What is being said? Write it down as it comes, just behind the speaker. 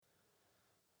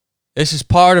This is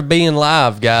part of being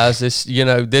live, guys. This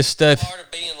stuff. Part of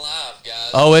being live,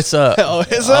 guys. Oh, it's up. Oh,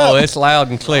 it's loud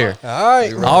and clear.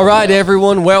 All right,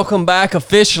 everyone. Welcome back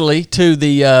officially to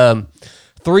the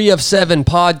 3 of 7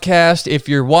 podcast. If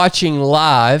you're watching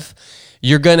live,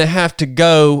 you're going to have to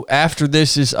go after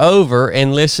this is over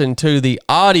and listen to the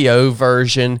audio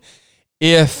version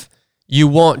if you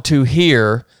want to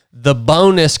hear the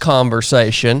bonus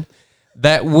conversation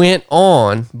that went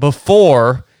on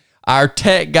before our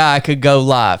tech guy could go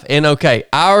live. And okay,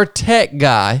 our tech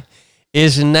guy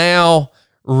is now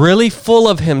really full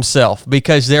of himself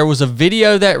because there was a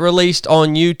video that released on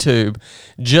YouTube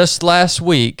just last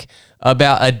week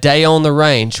about a day on the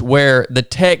range where the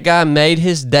tech guy made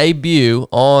his debut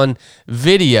on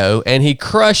video and he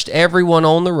crushed everyone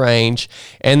on the range.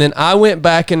 And then I went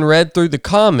back and read through the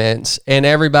comments and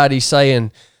everybody's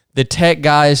saying, the tech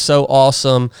guy is so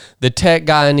awesome. The tech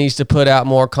guy needs to put out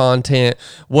more content.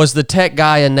 Was the tech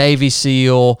guy a Navy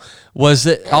SEAL? Was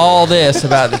it all this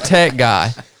about the tech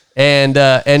guy?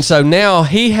 And so now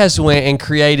he has went and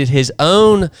created his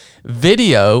own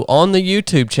video on the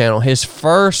YouTube channel. His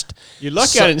first. You're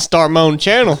lucky I didn't start my own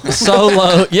channel.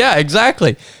 Solo. Yeah,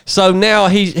 exactly. So now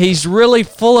he's really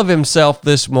full of himself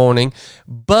this morning.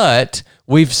 But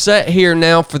we've sat here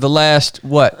now for the last,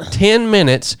 10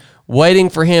 minutes waiting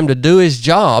for him to do his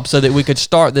job so that we could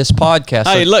start this podcast.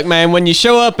 Hey, look, man, when you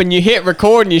show up and you hit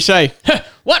record and you say,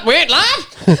 what, we ain't live?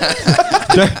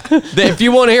 If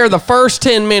you want to hear the first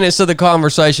 10 minutes of the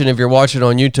conversation, if you're watching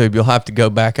on YouTube, you'll have to go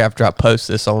back after I post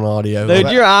this on audio. Dude,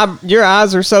 your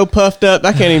eyes are so puffed up,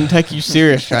 I can't even take you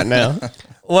serious right now.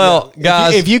 Well,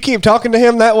 guys, if you keep talking to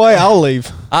him that way, I'll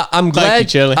leave. I'm glad.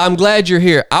 Chili. I'm glad you're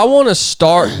here. I want to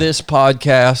start this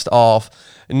podcast off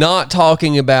not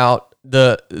talking about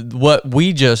what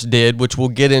we just did, which we'll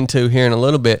get into here in a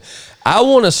little bit. I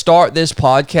want to start this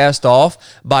podcast off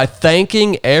by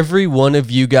thanking every one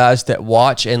of you guys that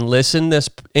watch and listen to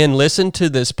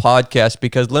this podcast,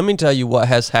 because let me tell you what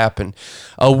has happened.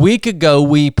 A week ago,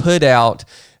 we put out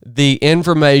the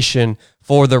information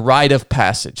for the Rite of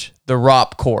Passage, the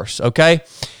ROP course, okay?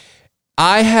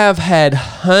 I have had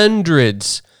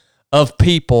hundreds of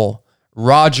people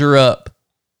roger up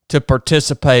to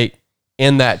participate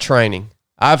in that training.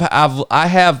 I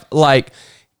have like,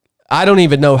 I don't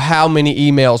even know how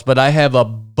many emails, but I have a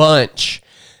bunch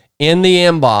in the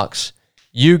inbox.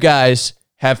 You guys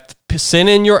have sent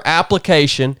in your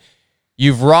application.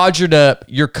 You've rogered up.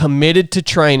 You're committed to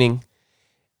training.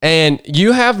 And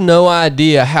you have no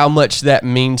idea how much that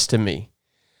means to me.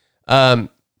 And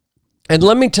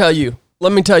let me tell you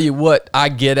what I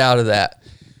get out of that.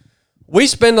 We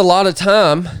spend a lot of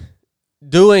time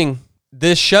doing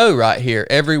this show right here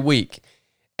every week.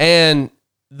 And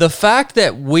the fact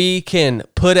that we can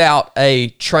put out a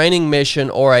training mission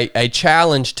or a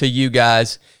challenge to you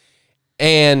guys,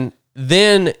 and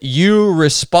then you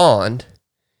respond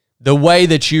the way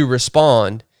that you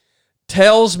respond,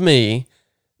 tells me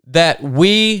that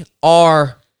we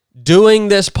are doing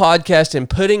this podcast and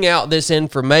putting out this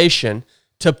information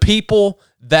to people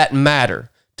that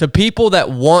matter, to people that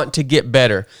want to get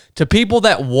better, to people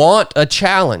that want a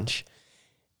challenge.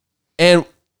 And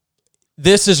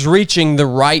this is reaching the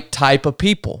right type of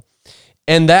people.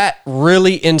 And that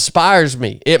really inspires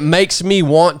me. It makes me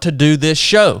want to do this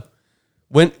show.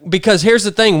 Because here's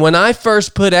the thing, when I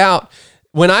first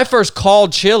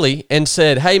called Chili and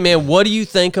said, hey man, what do you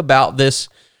think about this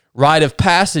Rite of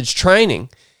Passage training?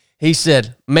 He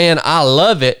said, man, I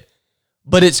love it,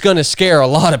 but it's going to scare a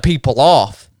lot of people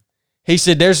off. He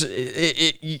said,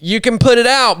 you can put it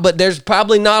out, but there's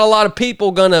probably not a lot of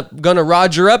people gonna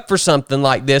roger up for something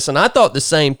like this. And I thought the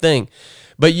same thing.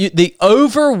 But the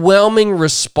overwhelming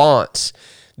response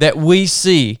that we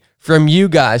see from you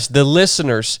guys, the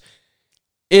listeners,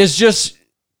 is just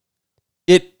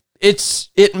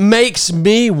it makes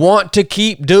me want to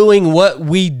keep doing what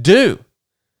we do.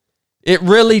 It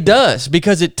really does,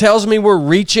 because it tells me we're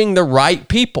reaching the right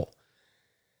people.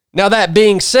 Now, that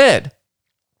being said,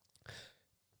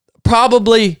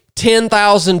 probably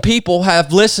 10,000 people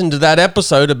have listened to that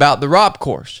episode about the ROP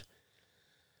course.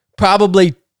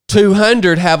 Probably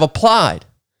 200 have applied.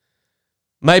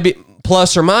 Maybe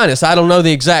plus or minus. I don't know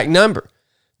the exact number.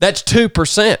 That's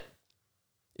 2%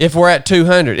 if we're at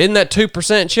 200. Isn't that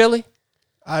 2%, Chili?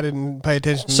 I didn't pay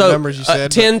attention to the numbers you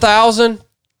said. 10,000,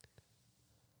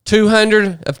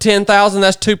 200 of 10,000,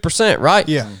 that's 2%, right?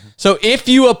 Yeah. So if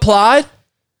you applied,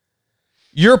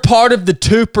 you're part of the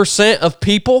 2% of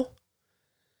people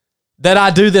that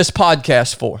I do this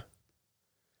podcast for.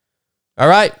 All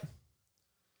right?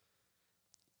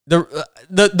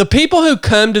 The people who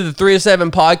come to the 3 of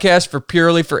 7 podcast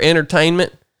purely for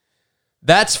entertainment,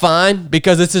 that's fine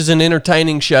because this is an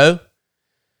entertaining show.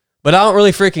 But I don't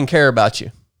really freaking care about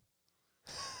you.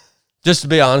 Just to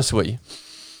be honest with you.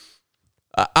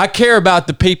 I care about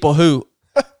the people who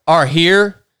are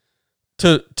here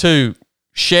to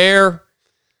share,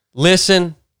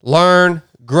 listen, learn,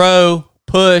 grow,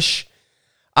 push.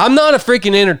 I'm not a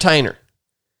freaking entertainer.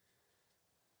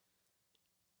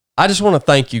 I just want to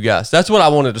thank you guys. That's what I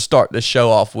wanted to start this show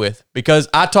off with because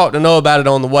I talked to Noah about it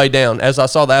on the way down as I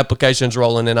saw the applications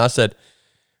rolling and I said,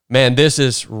 man, this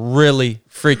is really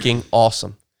freaking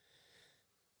awesome.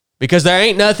 Because there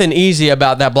ain't nothing easy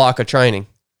about that block of training,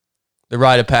 the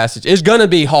rite of passage. It's going to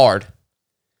be hard.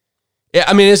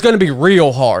 I mean, it's going to be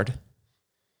real hard.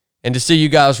 And to see you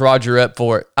guys roger up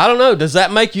for it. I don't know. Does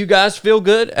that make you guys feel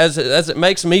good as it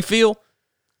makes me feel?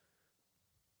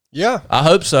 Yeah. I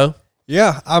hope so.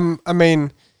 Yeah. I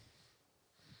mean,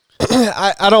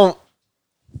 I don't,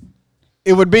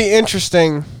 it would be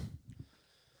interesting.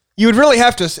 You would really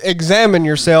have to examine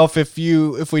yourself if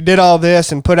we did all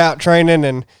this and put out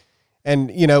training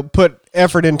and you know, put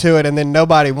effort into it and then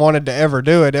nobody wanted to ever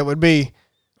do it. It would be,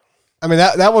 I mean,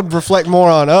 that would reflect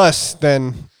more on us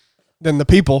than the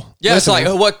people. Yeah, listening.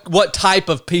 it's like what type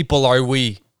of people are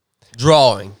we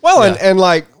drawing? Well, yeah. and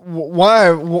like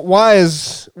why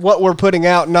is what we're putting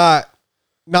out not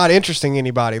interesting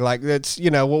anybody? Like that's, you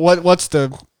know, what's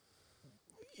the,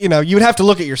 you know, you would have to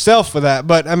look at yourself for that.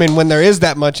 But I mean, when there is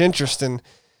that much interest in,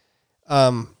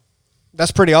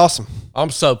 that's pretty awesome.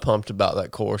 I'm so pumped about that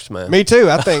course, man. Me too.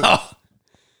 I think.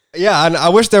 Yeah, I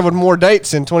wish there were more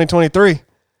dates in 2023.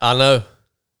 I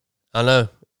know.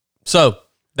 So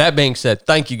that being said,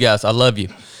 thank you guys. I love you.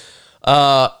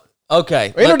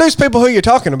 Okay. Introduce people who you're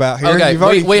talking about here.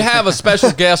 Okay. We have a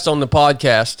special guest on the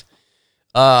podcast,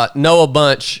 Noah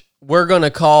Bunch. We're going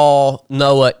to call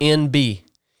Noah NB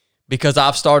because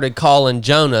I've started calling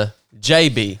Jonah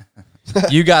JB.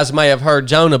 You guys may have heard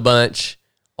Jonah Bunch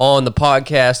on the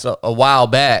podcast a while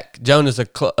back. Jonah's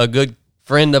a good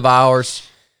friend of ours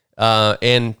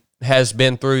and has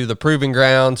been through the Proving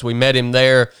Grounds. We met him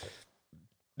there.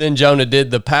 Then Jonah did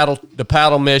the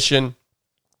paddle mission,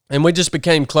 and we just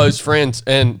became close friends.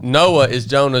 And Noah is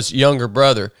Jonah's younger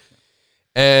brother.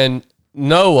 And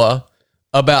Noah,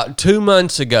 about 2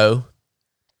 months ago,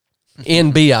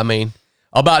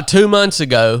 about 2 months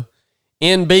ago,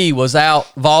 NB was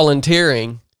out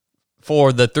volunteering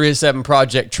for the 307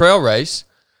 Project Trail Race.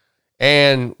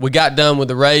 And we got done with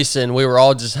the race, and we were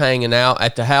all just hanging out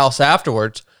at the house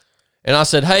afterwards. And I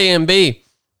said, hey, NB,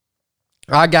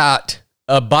 I got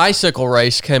a bicycle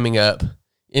race coming up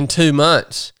in 2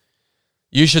 months.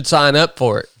 You should sign up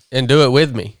for it and do it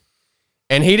with me.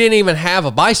 And he didn't even have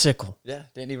a bicycle. Yeah,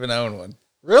 didn't even own one.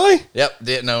 Really? Yep,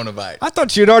 didn't own a bike. I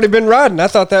thought you'd already been riding. I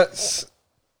thought that's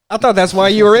why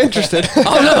you were interested. Oh,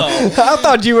 no. I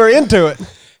thought you were into it.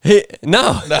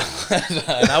 No. And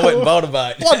I went and bought a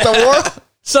bike. What the world?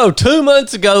 So 2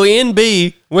 months ago,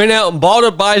 NB went out and bought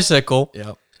a bicycle.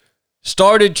 Yep.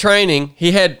 Started training.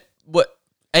 He had,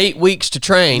 8 weeks to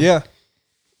train. Yeah.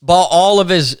 Bought all of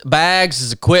his bags,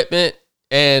 his equipment,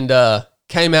 and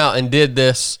came out and did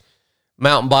this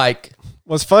mountain bike.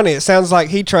 What's funny, it sounds like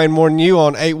he trained more than you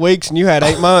on 8 weeks and you had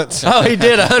 8 months. Oh, he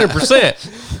did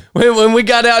 100%. When we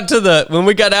got out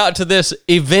to this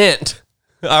event,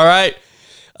 all right,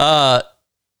 I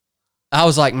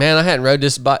was like, man, I hadn't rode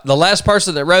this bike. The last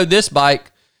person that rode this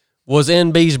bike was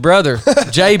NB's brother,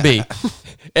 JB.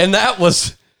 And that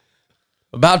was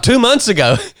about 2 months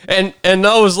ago. And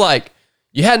Noah was like,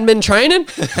 you hadn't been training?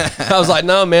 I was like,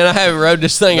 no, man, I haven't rode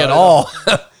this thing at all.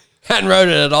 Hadn't rode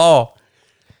it at all.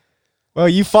 Well,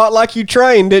 you fought like you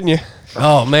trained, didn't you?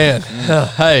 Oh, man.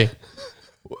 Hey,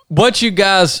 what you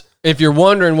guys, if you're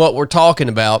wondering what we're talking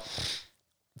about,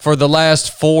 for the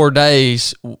last 4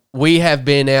 days, we have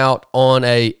been out on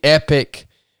a epic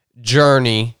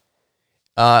journey.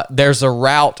 There's a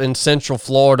route in Central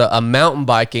Florida, a mountain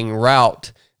biking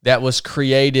route that was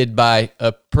created by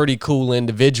a pretty cool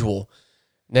individual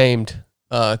named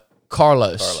Carlos.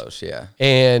 Carlos, yeah.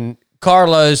 And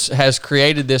Carlos has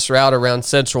created this route around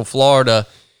Central Florida,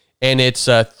 and it's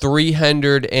a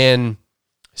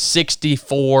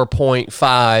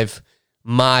 364.5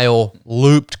 mile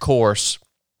looped course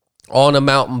on a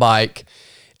mountain bike.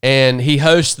 And he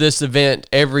hosts this event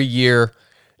every year,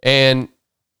 and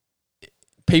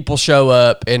people show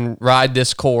up and ride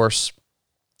this course,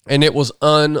 and it was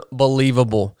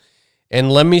unbelievable.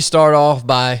 And let me start off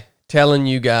by telling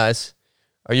you guys,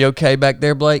 are you okay back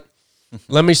there, Blake?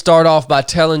 Let me start off by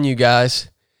telling you guys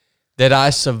that I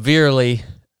severely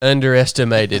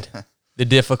underestimated the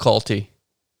difficulty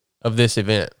of this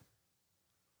event.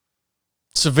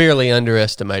 Severely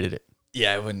underestimated it.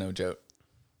 Yeah, it wasn't no joke.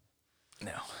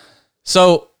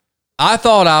 So I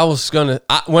thought I was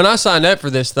when I signed up for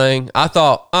this thing, I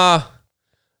thought,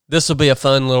 this will be a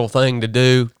fun little thing to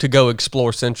do, to go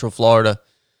explore Central Florida.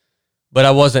 But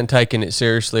I wasn't taking it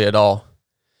seriously at all.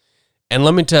 And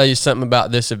let me tell you something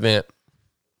about this event.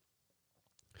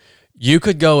 You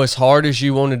could go as hard as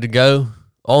you wanted to go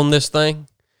on this thing,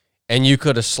 and you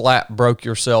could have broke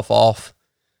yourself off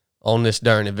on this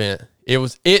darn event. It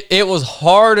was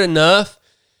hard enough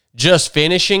just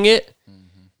finishing it.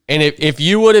 Mm-hmm. And if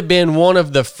you would have been one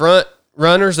of the front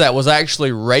runners that was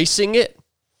actually racing it,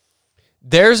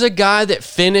 there's a guy that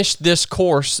finished this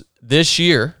course this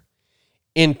year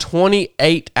in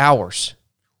 28 hours.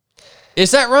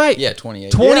 Is that right? Yeah,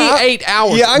 28. 28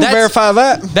 hours. Yeah, I can verify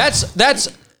that.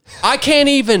 That's I can't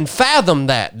even fathom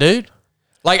that, dude.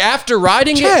 Like, after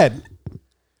riding Chad,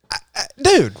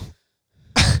 dude,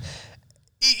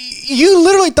 you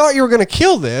literally thought you were going to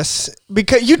kill this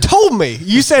because you told me.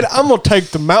 You said, I'm going to take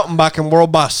the mountain biking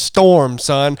world by storm,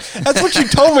 son. That's what you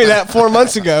told me that 4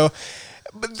 months ago.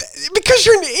 Because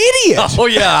you're an idiot. Oh,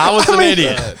 yeah, I was an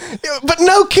idiot. But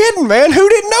no kidding, man. Who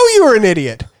didn't know you were an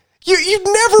idiot? You'd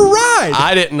never ride.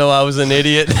 I didn't know I was an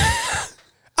idiot.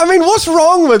 I mean, what's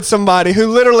wrong with somebody who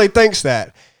literally thinks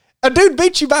that? A dude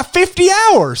beat you by 50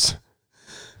 hours.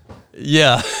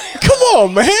 Yeah. Come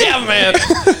on, man. Yeah, man.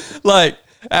 Like,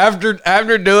 after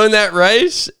doing that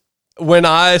race, when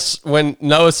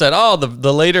Noah said, "Oh,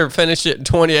 the leader finished it in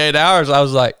 28 hours," I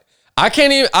was like,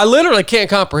 I literally can't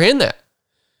comprehend that.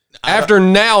 After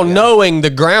knowing the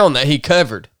ground that he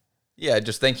covered. Yeah,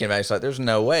 just thinking about it, it's like, there's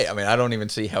no way. I mean, I don't even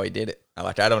see how he did it.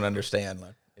 I don't understand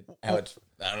how it's,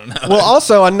 I don't know. Well,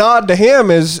 also a nod to him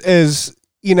is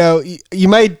you know, you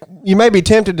may be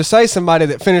tempted to say somebody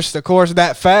that finished the course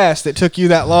that fast, that took you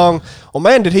that long, well,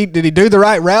 man, did he do the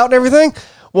right route and everything?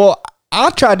 Well, I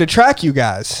tried to track you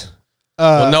guys.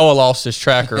 Noah lost his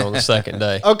tracker on the second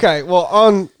day. Okay, well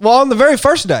on the very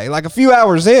first day, like a few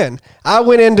hours in, I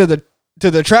went into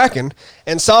the tracking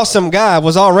and saw some guy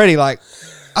was already like,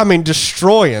 I mean,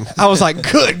 destroying. I was like,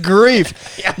 good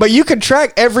grief. Yeah. But you could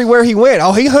track everywhere he went.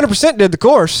 Oh, he 100% did the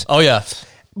course. Oh, yeah.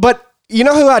 But you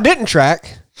know who I didn't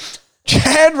track?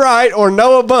 Chad Wright or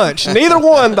Noah Bunch. Neither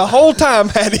one the whole time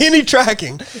had any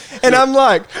tracking. And I'm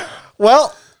like,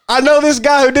 well, I know this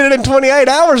guy who did it in 28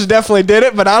 hours definitely did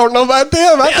it, but I don't know about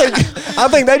them. I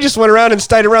think they just went around and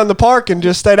stayed around the park and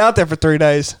just stayed out there for 3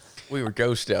 days. We were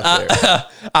ghosts out there.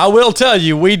 I will tell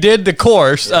you, we did the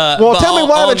course. Well, tell me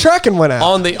why the tracking went out.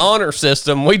 On the honor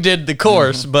system, we did the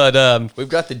course, but we've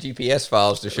got the GPS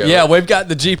files to show. Yeah, we've got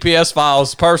the GPS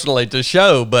files personally to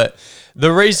show, but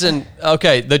the reason,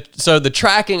 so the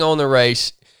tracking on the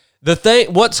race,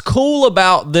 what's cool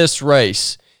about this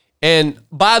race, and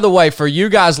by the way, for you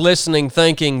guys listening,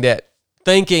 thinking,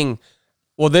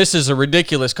 well, this is a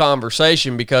ridiculous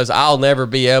conversation because I'll never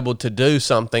be able to do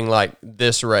something like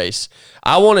this race.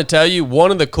 I want to tell you, one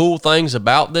of the cool things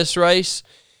about this race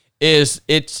is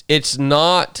it's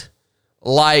not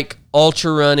like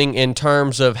ultra running in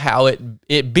terms of how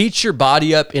it beats your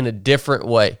body up in a different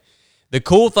way. The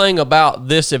cool thing about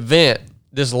this event,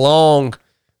 this long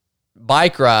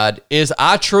bike ride, is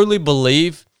I truly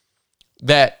believe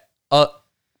that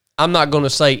I'm not going to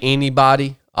say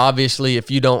anybody. Obviously,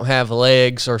 if you don't have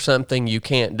legs or something, you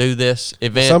can't do this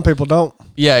event. Some people don't.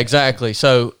 Yeah, exactly.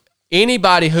 So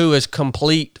anybody who is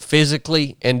complete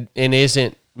physically and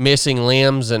isn't missing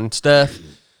limbs and stuff,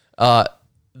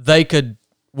 they could,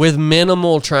 with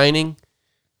minimal training,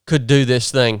 could do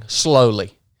this thing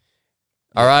slowly.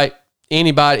 All right?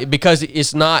 Anybody, because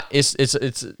it's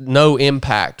no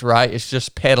impact, right? It's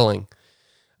just pedaling.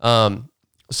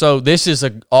 So this is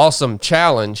an awesome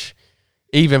challenge,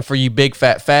 even for you big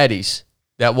fat fatties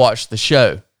that watch the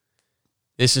show.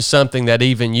 This is something that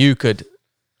even you could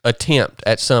attempt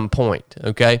at some point,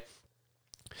 okay?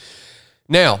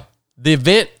 Now, the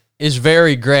event is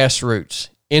very grassroots.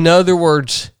 In other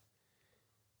words,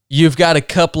 you've got a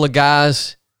couple of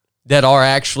guys that are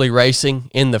actually racing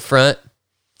in the front.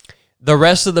 The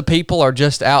rest of the people are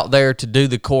just out there to do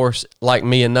the course like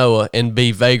me and Noah and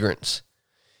be vagrants.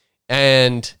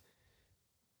 And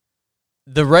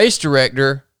the race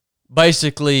director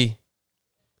basically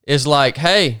is like,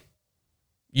 hey,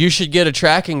 you should get a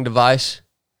tracking device,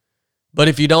 but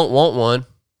if you don't want one,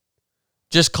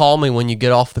 just call me when you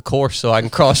get off the course so I can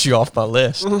cross you off my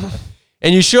list.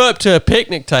 And you show up to a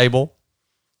picnic table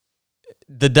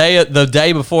the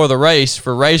day before the race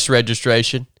for race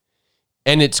registration,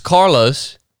 and it's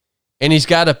Carlos, and he's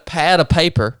got a pad of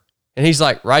paper, and he's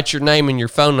like, write your name and your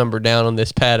phone number down on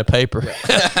this pad of paper.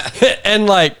 And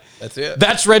like, that's it.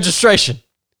 That's registration.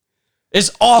 It's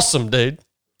awesome, dude.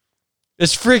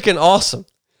 It's freaking awesome.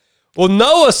 Well,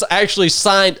 Noah actually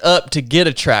signed up to get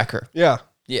a tracker, Yeah.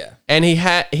 Yeah. and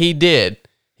he did.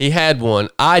 He had one.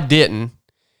 I didn't.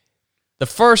 The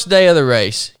first day of the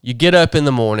race, you get up in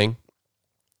the morning,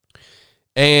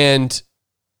 and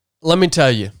let me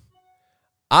tell you,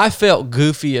 I felt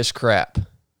goofy as crap.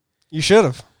 You should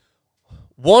have.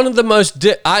 One of the most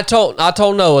I told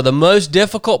Noah the most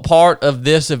difficult part of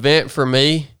this event for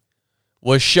me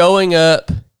was showing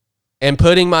up and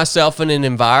putting myself in an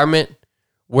environment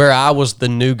where I was the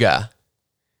new guy,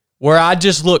 where I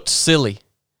just looked silly,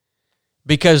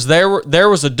 because there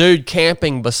was a dude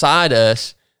camping beside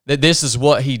us that this is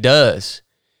what he does.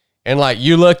 And like,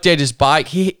 you looked at his bike,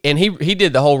 he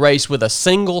did the whole race with a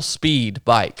single speed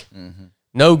bike,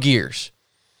 no gears.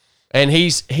 And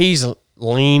he's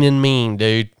lean and mean,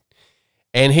 dude.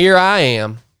 And here I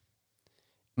am.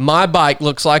 My bike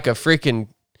looks like a freaking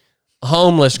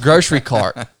homeless grocery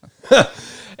cart.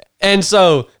 And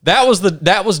so that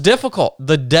was difficult.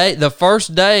 The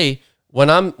first day when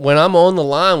I'm on the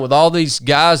line with all these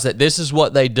guys that this is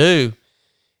what they do,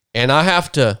 and I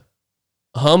have to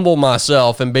humble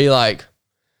myself and be like,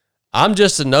 I'm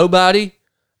just a nobody.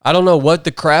 I don't know what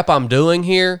the crap I'm doing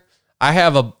here. I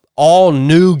have a all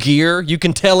new gear. You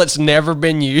can tell it's never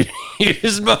been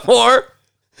used before.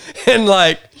 And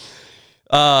like,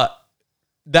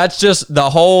 that's just the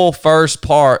whole first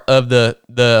part of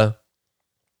the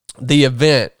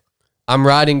event. I'm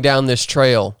riding down this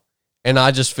trail and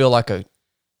I just feel like a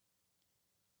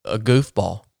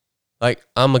goofball. Like,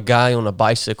 I'm a guy on a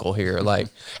bicycle here. Like,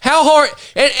 how hard,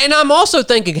 and I'm also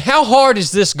thinking, how hard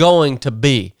is this going to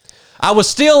be? I was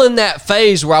still in that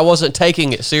phase where I wasn't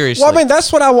taking it seriously. Well, I mean,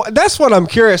 that's what I'm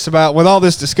curious about with all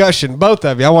this discussion. Both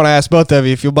of you, I want to ask both of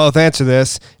you if you'll both answer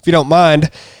this, if you don't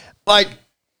mind. Like,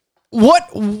 what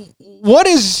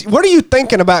are you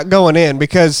thinking about going in?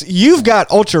 Because you've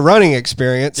got ultra running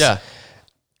experience. Yeah.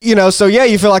 You know, so yeah,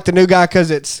 you feel like the new guy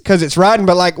because it's riding.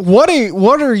 But like, what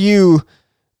are you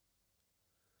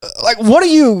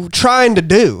trying to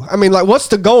do? I mean, like, what's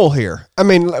the goal here? I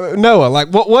mean, Noah, like,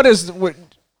 what is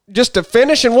just to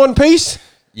finish in one piece?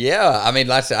 Yeah, I mean,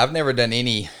 like I said, I've never done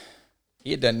any.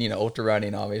 He had done, ultra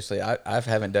running, obviously. I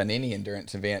haven't done any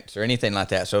endurance events or anything like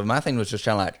that. So my thing was just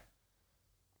trying to, like,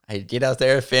 hey, get out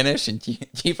there, finish, and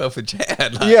keep up with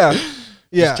Chad. Like,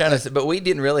 Yeah. But we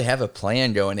didn't really have a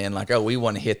plan going in, like, oh, we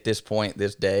want to hit this point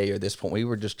this day or this point. We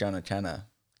were just trying to kind of.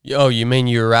 Oh, you mean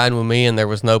you were riding with me and there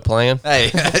was no plan?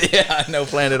 Hey, yeah, no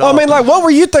plan at Well, all. I mean, like, what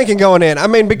were you thinking going in? I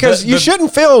mean, because you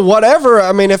shouldn't feel whatever.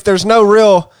 I mean, if there's no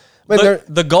real. I mean,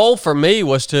 The goal for me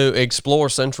was to explore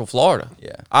Central Florida.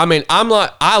 Yeah. I mean, I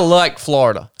like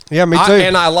Florida. Yeah, me too.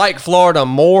 And I like Florida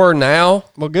more now.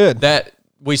 Well, good. That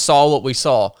we saw what we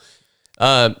saw.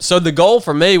 So the goal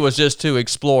for me was just to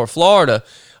explore Florida.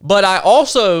 But I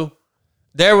also,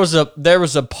 there was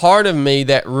a part of me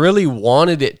that really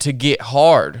wanted it to get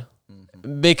hard,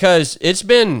 because it's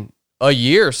been a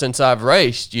year since I've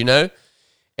raced,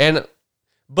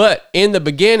 but in the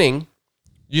beginning,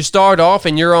 you start off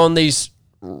and you're on these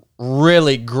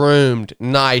really groomed,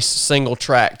 nice single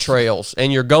track trails,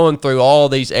 and you're going through all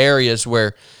these areas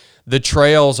where the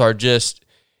trails are just,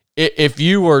 if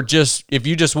you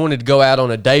just wanted to go out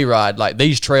on a day ride, like,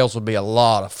 these trails would be a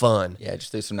lot of fun. Yeah,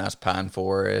 just do some nice pine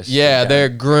forest. Yeah, they're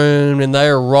groomed and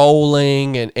they're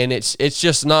rolling, and it's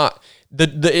just not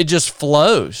it just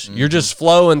flows. You're just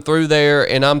flowing through there,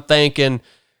 and I'm thinking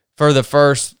for the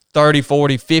first 30,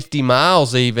 40, 50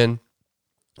 miles even,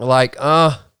 like,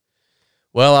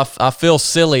 well, I feel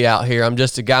silly out here. I'm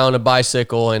just a guy on a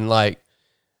bicycle, and like,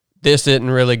 this is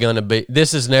never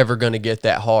going to get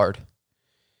that hard.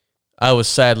 I was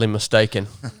sadly mistaken.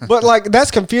 But like,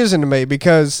 that's confusing to me,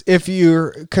 because if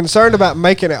you're concerned about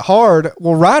making it hard,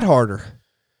 well, ride harder.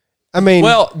 I mean,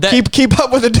 keep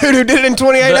up with the dude who did it in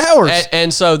 28 hours.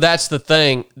 And so that's the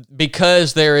thing,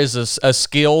 because there is a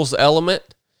skills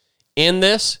element in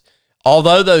this.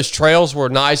 Although those trails were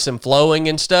nice and flowing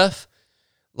and stuff,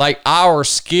 like, our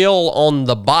skill on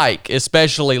the bike,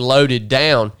 especially loaded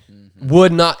down,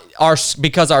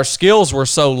 because our skills were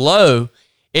so low,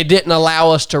 it didn't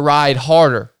allow us to ride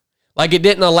harder. Like, it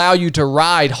didn't allow you to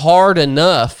ride hard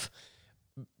enough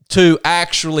to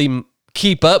actually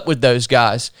keep up with those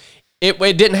guys. It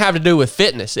didn't have to do with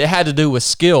fitness. It had to do with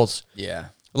skills. Yeah.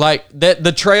 Like,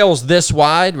 the trail's this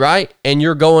wide, right? And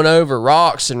you're going over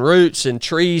rocks and roots and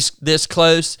trees this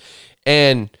close,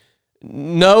 and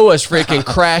Noah's freaking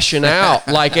crashing out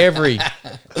like every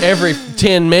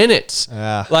 10 minutes.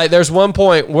 Yeah. Like, there's one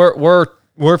point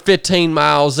we're 15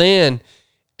 miles in,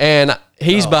 and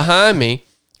he's behind me,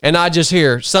 and I just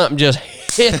hear something just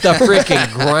hit the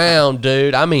freaking ground,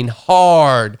 dude. I mean,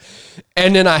 hard.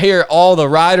 And then I hear all the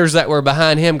riders that were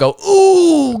behind him go,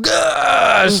 ooh,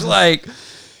 gosh, like,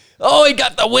 oh, he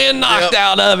got the wind knocked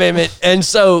out of him. And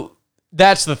so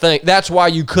that's the thing. That's why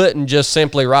you couldn't just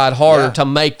simply ride harder to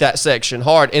make that section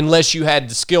hard unless you had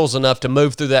the skills enough to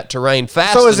move through that terrain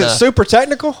fast enough. So is it super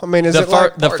technical? I mean, is it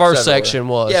like the first section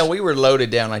was? Yeah, we were loaded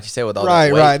down, like you said, with all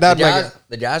Right, that weight. right.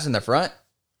 The guys in the front,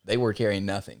 they were carrying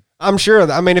nothing. I'm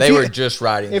sure. I mean, if They you were just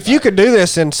riding. if you could do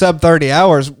this in sub 30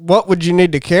 hours, what would you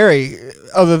need to carry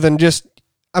other than just,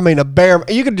 I mean, a bare,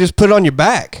 you could just put it on your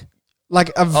back,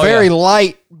 like a very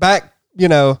light back, you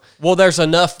know. Well, there's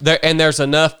enough there, and there's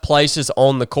enough places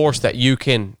on the course that you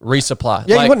can resupply.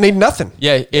 Yeah, Like, you wouldn't need nothing.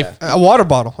 Yeah, if A water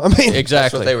bottle. I mean, exactly.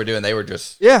 That's what they were doing. They were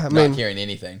just not carrying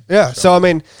anything. Yeah. So I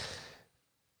mean,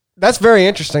 that's very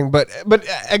interesting. But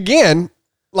again,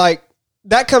 like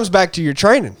that comes back to your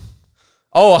training.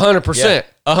 Oh, 100%.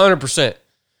 100%.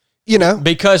 You know,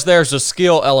 Because there's a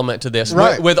skill element to this.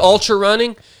 Right. With ultra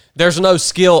running, there's no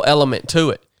skill element to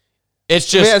it. It's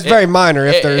just it's very minor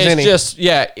if there's it's any. just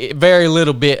very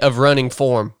little bit of running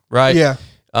form, right? Yeah.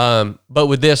 But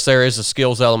with this, there is a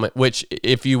skills element, which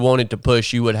if you wanted to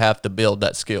push, you would have to build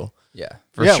that skill Yeah.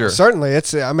 for yeah, sure. certainly.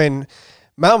 It's. I mean,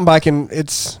 mountain biking.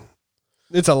 It's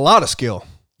a lot of skill.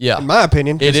 Yeah, In my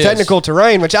opinion, It it's is. technical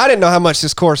terrain, which I didn't know how much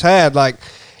this course had. Like,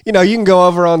 you know, you can go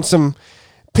over on some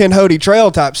Pinhoti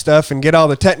Trail type stuff and get all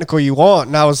the technical you want.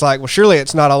 And I was like, well, surely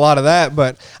it's not a lot of that,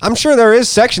 but I'm sure there is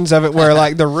sections of it where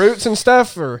like the roots and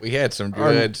stuff are. We had some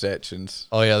good sections.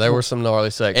 Oh yeah, there were some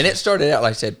gnarly sections. And it started out,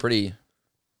 like I said,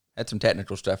 had some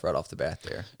technical stuff right off the bat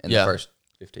there in the first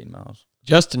 15 miles.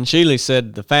 Justin Shealy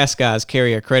said the fast guys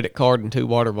carry a credit card and 2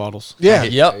 water bottles. Yeah.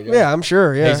 Yep. Yeah, I'm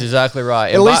sure. Yeah. He's exactly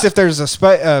right. At least if there's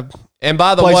a And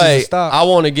by the places to way, stop. I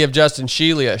want to give Justin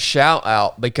Shealy a shout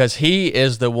out because he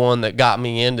is the one that got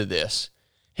me into this.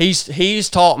 He's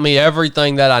taught me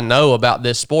everything that I know about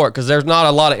this sport because there's not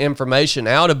a lot of information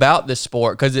out about this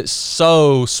sport because it's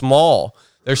so small.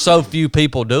 There's so few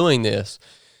people doing this.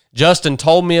 Justin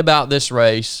told me about this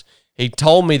race. He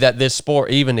told me that this sport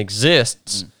even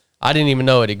exists. I didn't even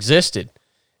know it existed.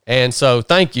 And so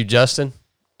thank you, Justin.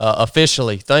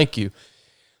 Officially, thank you.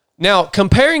 Now,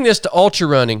 comparing this to ultra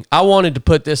running, I wanted to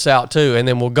put this out too, and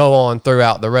then we'll go on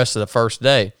throughout the rest of the first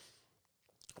day.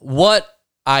 What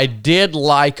I did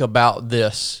like about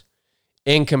this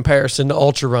in comparison to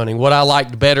ultra running, what I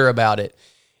liked better about it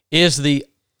is the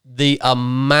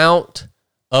amount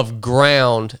of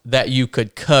ground that you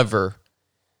could cover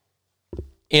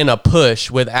in a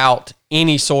push without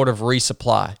any sort of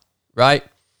resupply, right?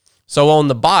 So on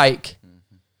the bike,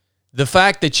 the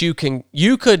fact that you can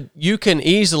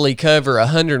easily cover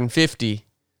 150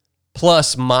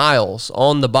 plus miles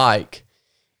on the bike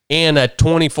in a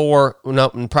 24,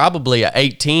 probably a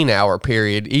 18-hour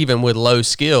period, even with low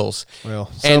skills. Well,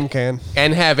 some can.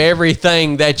 And have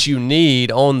everything that you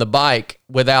need on the bike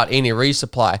without any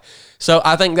resupply. So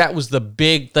I think that was the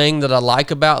big thing that I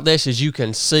like about this is you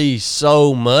can see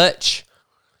so much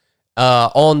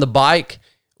on the bike,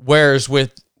 whereas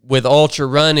with ultra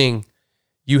running,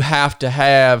 you have to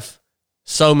have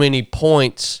so many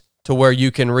points to where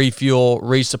you can refuel,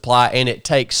 resupply, and it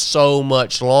takes so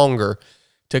much longer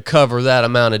to cover that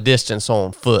amount of distance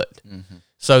on foot. Mm-hmm.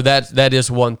 So that is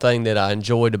one thing that I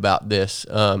enjoyed about this,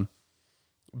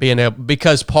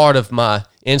 because part of my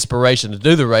inspiration to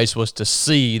do the race was to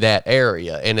see that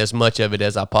area and as much of it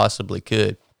as I possibly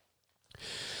could.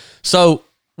 So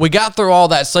we got through all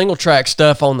that single track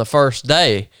stuff on the first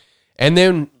day, and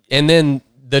then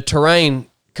the terrain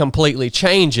completely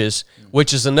changes,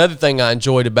 which is another thing I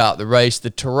enjoyed about the race. The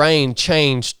terrain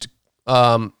changed,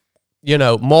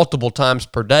 multiple times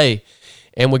per day.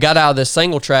 And we got out of this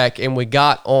single track and we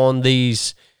got on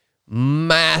these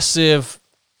massive,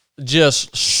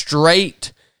 just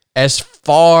straight as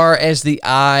far as the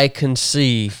eye can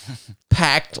see,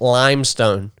 packed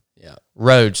limestone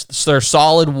roads. So they're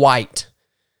solid white,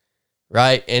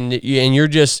 right? And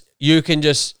you can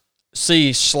just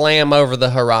see slam over the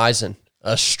horizon,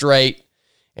 a straight,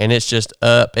 and it's just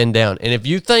up and down. And if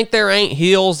you think there ain't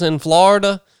hills in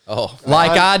Florida,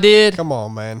 I did, Come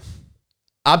on, man.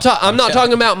 I'm not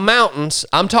talking about mountains.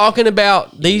 I'm talking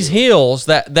about these hills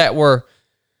that were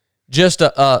just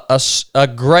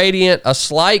a gradient, a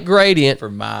slight gradient. For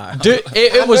my Dude,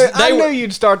 it was. I knew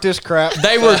you'd start this crap.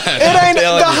 They were. It ain't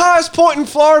the highest point in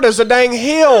Florida is a dang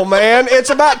hill, man.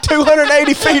 It's about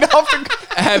 280 feet off the.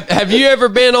 Have you ever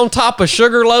been on top of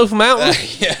Sugarloaf Mountain?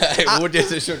 yeah, we're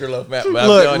just a Sugarloaf Mountain.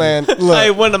 Look, man. Look.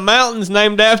 Hey, when a mountain's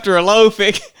named after a loaf,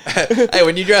 Hey,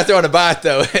 when you drive through on a bike,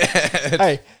 though.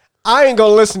 Hey, I ain't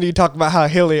gonna listen to you talk about how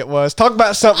hilly it was. Talk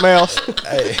about something else.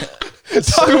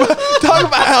 Talk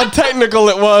about how technical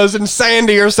it was and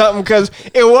sandy or something, because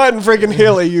it wasn't freaking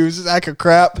hilly, you sack of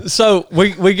crap. So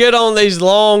we get on these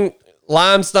long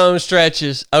limestone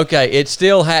stretches. Okay, it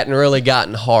still hadn't really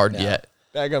gotten hard yet.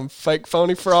 Daggum fake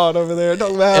phony fraud over there.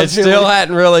 Don't matter. It still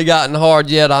hadn't really gotten hard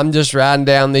yet. I'm just riding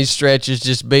down these stretches,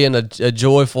 just being a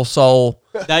joyful soul.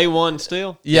 Day one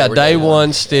still? Yeah, we're day day one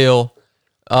one. still.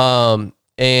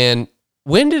 And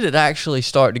when did it actually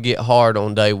start to get hard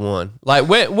on day one? Like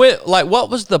like what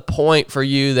was the point for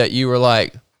you that you were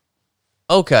like,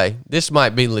 okay, this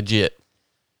might be legit?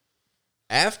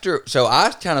 So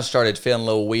I kind of started feeling a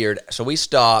little weird. So we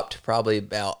stopped probably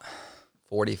about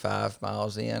 45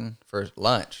 miles in for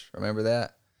lunch. Remember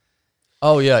that?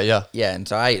 Oh yeah, yeah. Yeah, and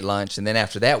so I ate lunch, and then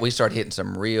after that, we started hitting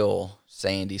some real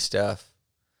sandy stuff,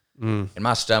 and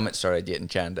my stomach started getting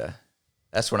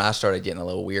that's when I started getting a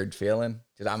little weird feeling.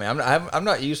 Because I mean, I'm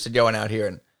not used to going out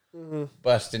here and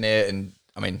busting it, and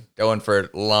I mean, going for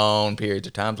long periods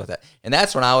of times like that. And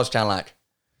that's when I was kind of like,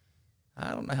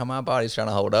 I don't know how my body's trying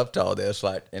to hold up to all this.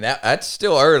 Like, and that's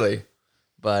still early,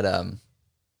 but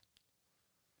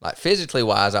like physically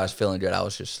wise, I was feeling good. I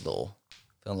was just feeling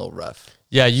a little rough.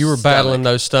 Yeah, you were Stomach. battling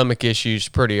those stomach issues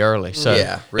pretty early. So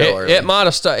Yeah, real early. It might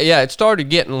have it started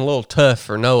getting a little tough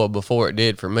for Noah before it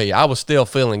did for me. I was still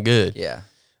feeling good. Yeah.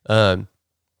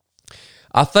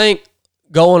 I think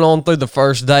going on through the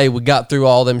first day, we got through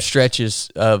all them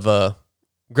stretches of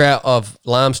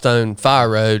limestone fire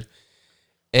road,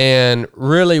 and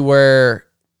really where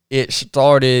it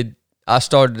started, I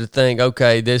started to think,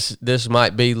 okay, this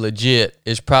might be legit.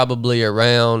 Is probably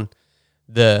around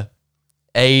the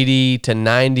 80 to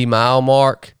 90 mile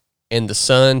mark, and the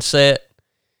sun set,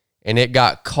 and it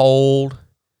got cold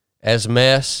as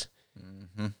mess,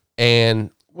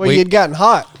 and Well, you'd gotten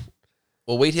hot.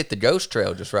 Well, we'd hit the ghost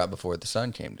trail just right before the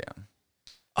sun came down.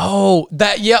 oh,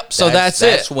 that yep. So that's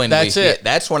it. When that's we it. hit.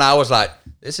 That's when I was like,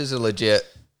 this is a legit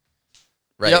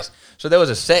race. Yep. So there was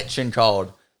a section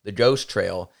called the Ghost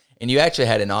Trail, and you actually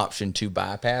had an option to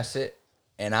bypass it.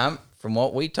 And from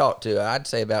what we talked to, I'd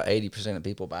say about 80% of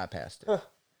people bypassed it.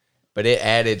 But it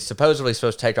added, supposedly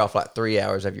supposed to take off like 3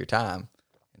 hours of your time.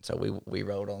 And so we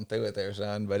rode on through it there,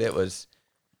 son. But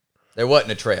there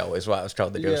wasn't a trail, is why it was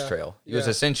called the Ghost Trail. It was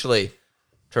essentially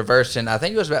traversing, I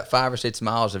think it was about 5 or 6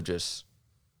 miles of just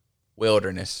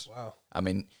wilderness. Wow. I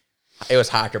mean, it was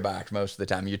hiker bike most of the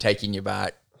time. You're taking your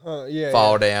bike, Yeah.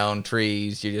 fall down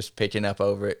trees, you're just picking up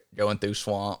over it, going through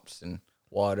swamps and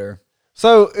water.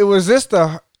 So was this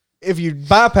if you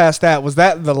bypass that, was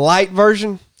that the light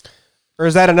version, or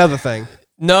is that another thing?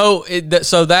 No,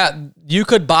 so that you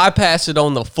could bypass it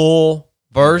on the full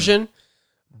version,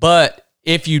 but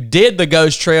if you did the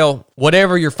ghost trail,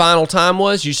 whatever your final time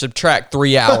was, you subtract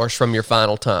 3 hours from your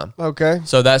final time. Okay.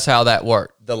 So that's how that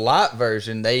worked. The light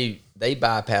version, they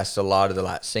bypassed a lot of the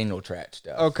like single track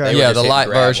stuff. Okay. They were Yeah, just the hitting light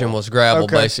gravel. version was gravel,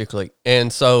 Okay. basically.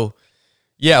 And so,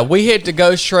 yeah, we hit the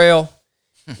ghost trail.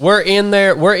 We're in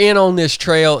there. We're in on this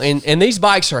trail, and these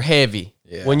bikes are heavy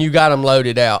when you got them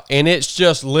loaded out. And it's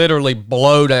just literally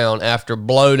blowdown after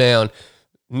blowdown.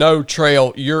 No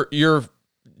trail. You're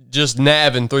just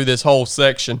nabbing through this whole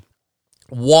section.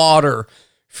 Water,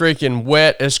 freaking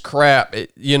wet as crap.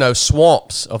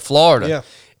 Swamps of Florida. Yeah.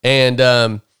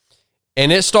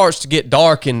 And it starts to get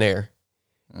dark in there.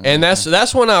 And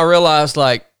that's when I realized,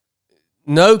 like,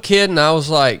 no kidding, I was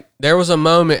like, there was a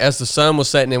moment as the sun was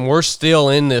setting and we're still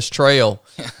in this trail.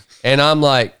 And I'm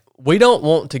like, we don't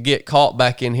want to get caught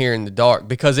back in here in the dark,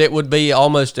 because it would be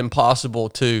almost impossible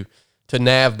to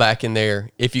nav back in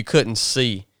there if you couldn't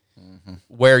see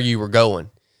where you were going.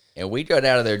 And we got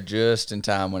out of there just in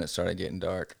time when it started getting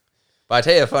dark. But I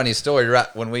tell you a funny story.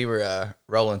 Right when we were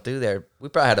rolling through there, we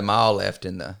probably had a mile left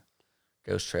in the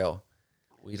ghost trail.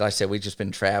 Like I said, we've just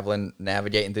been traveling,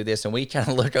 navigating through this, and we kind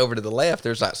of look over to the left.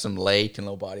 There's like some lake and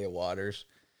little body of waters.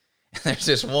 And there's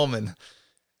this woman.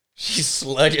 She's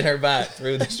sludging her bike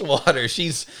through this water.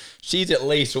 She's at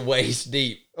least waist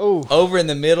deep over in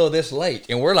the middle of this lake.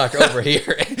 And we're like over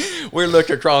here. We're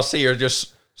looking across here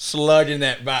just sludging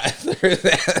that bike through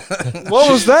that.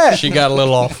 What was that? She got a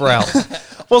little off route.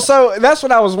 Well, so that's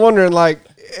what I was wondering. Like,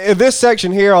 this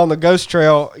section here on the ghost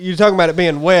trail, you're talking about it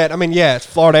being wet. I mean, yeah, it's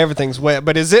Florida, everything's wet,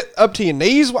 but is it up to your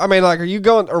knees? I mean, like, are you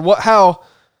going, or what? How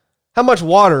much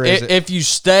water is it? If you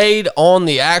stayed on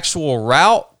the actual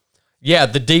route, yeah,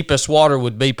 the deepest water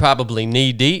would be probably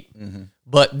knee deep.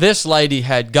 But this lady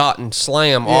had gotten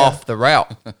slam off the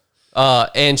route.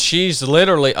 And she's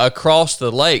literally across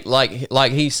the lake,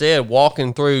 like he said,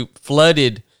 walking through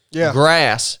flooded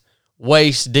grass,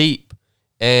 waist deep.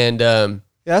 And yeah,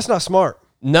 that's not smart.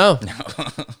 no.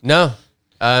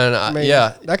 And I mean,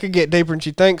 that could get deeper than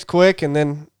she thinks quick, and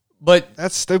then But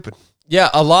That's stupid. yeah,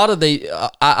 a lot of the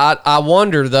I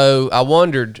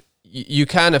wondered you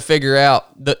kind of figure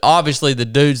out that obviously the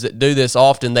dudes that do this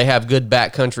often, they have good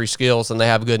backcountry skills and they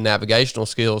have good navigational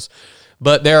skills,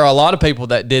 but there are a lot of people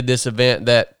that did this event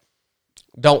that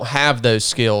don't have those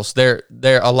skills. There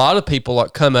a lot of people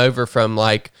that come over from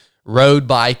like road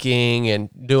biking and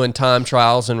doing time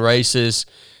trials and races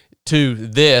to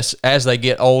this as they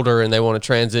get older and they want to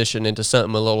transition into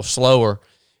something a little slower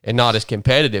and not as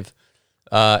competitive,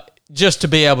 just to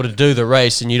be able to do the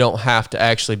race, and you don't have to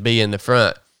actually be in the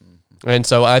front. And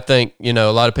so I think, a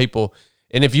lot of people,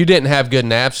 and if you didn't have good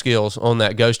nav skills on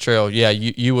that ghost trail, yeah,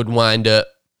 you would wind up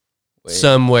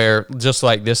somewhere just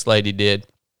like this lady did.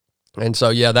 And so,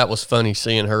 yeah, that was funny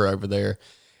seeing her over there.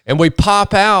 And we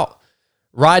pop out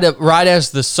right as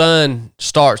the sun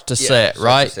starts to set,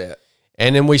 right?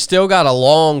 And then we still got a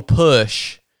long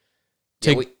push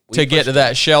to get to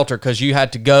that shelter, because you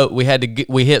had to go. We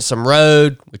hit some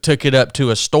road. We took it up to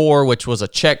a store, which was a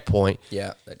checkpoint.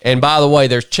 Yeah. And by the way,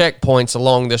 there's checkpoints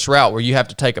along this route where you have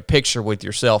to take a picture with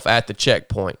yourself at the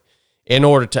checkpoint in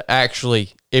order to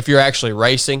actually, if you're actually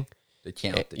racing. To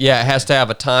count. Yeah, it has to have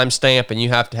a timestamp, and you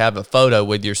have to have a photo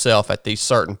with yourself at these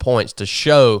certain points to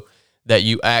show that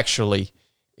you actually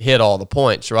hit all the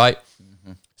points, right?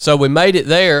 Mm-hmm. So we made it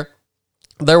there.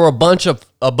 There were a bunch of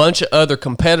other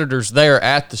competitors there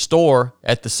at the store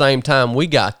at the same time we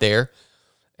got there,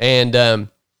 and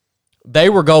they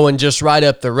were going just right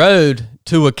up the road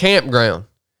to a campground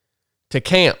to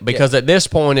camp, because at this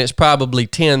point it's probably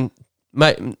 10,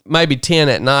 maybe 10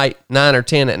 at night, 9 or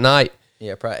 10 at night.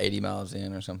 Yeah, probably 80 miles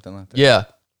in or something like that. Yeah,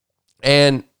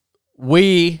 and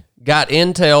we got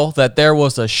intel that there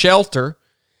was a shelter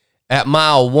at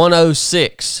mile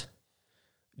 106.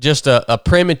 Just a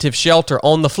primitive shelter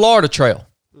on the Florida Trail,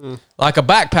 like a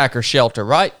backpacker shelter,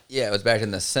 right? Yeah, it was back in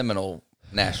the Seminole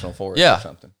National Forest or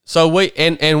something. So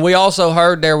we also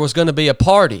heard there was going to be a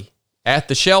party at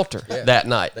the shelter that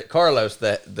night. That Carlos,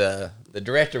 the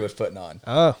director, was putting on.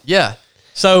 Oh, Yeah.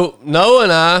 So Noah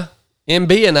and I,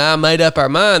 MB and I, made up our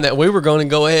mind that we were going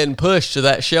to go ahead and push to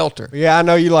that shelter. yeah. I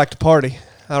know you like to party.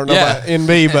 I don't know about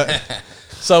NB, but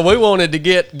So we wanted to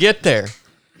get there.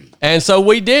 And so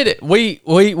we did it.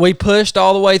 We pushed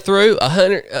all the way through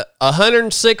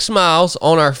 106 miles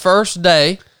on our first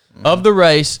day of the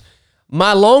race.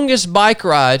 My longest bike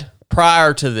ride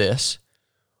prior to this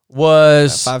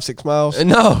was 5-6 miles.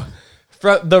 No,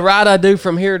 from the ride I do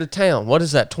from here to town. What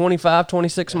is that? 25,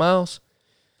 26 miles?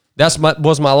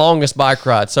 Was my longest bike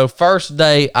ride. So first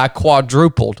day I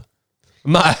quadrupled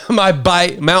my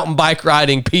mountain bike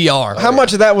riding PR. How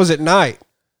much of that was at night?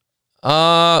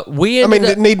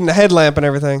 Needing the headlamp and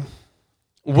everything.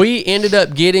 We ended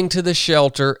up getting to the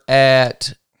shelter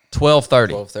at 12:30.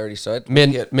 12:30, so it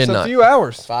midnight. It's a few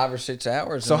hours. 5 or 6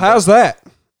 hours. So how's that?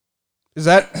 Is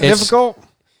that difficult?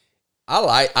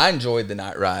 I enjoyed the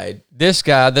night ride. This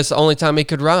guy, that's the only time he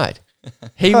could ride.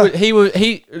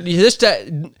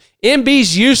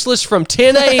 MB's useless from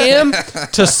 10 a.m.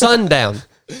 to sundown.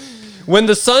 When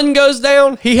the sun goes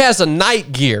down, he has a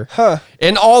night gear.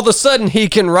 And all of a sudden, he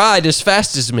can ride as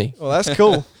fast as me. Well, that's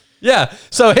cool. Yeah.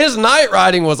 So his night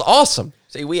riding was awesome.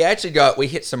 See, we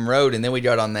hit some road, and then we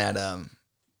got on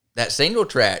that single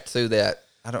track through that,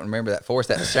 I don't remember that forest,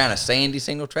 that kind of sandy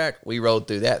single track. We rode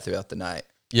through that throughout the night.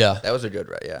 Yeah. That was a good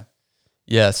ride, yeah.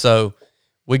 Yeah. So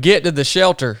we get to the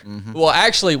shelter. Mm-hmm. Well,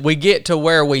 actually, we get to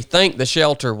where we think the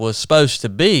shelter was supposed to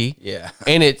be. Yeah.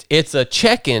 And it's a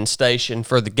check-in station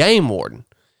for the game warden,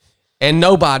 and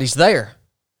nobody's there.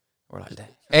 We're like that.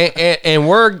 And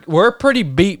we're pretty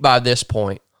beat by this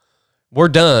point. We're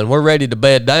done. We're ready to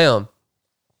bed down.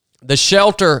 The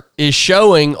shelter is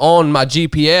showing on my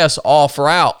GPS off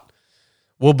route.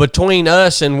 Well, between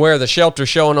us and where the shelter's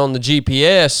showing on the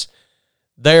GPS,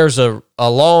 there's a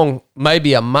long,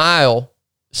 maybe a mile,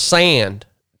 sand,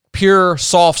 pure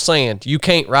soft sand. You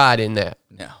can't ride in that.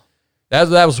 No.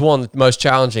 That was one of the most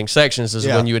challenging sections, is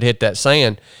when you would hit that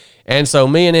sand. And so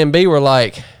me and MB were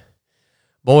like,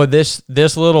 boy, this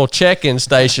little check-in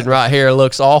station right here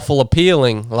looks awful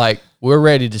appealing. Like, we're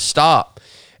ready to stop.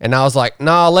 And I was like,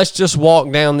 nah, let's just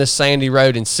walk down this sandy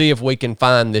road and see if we can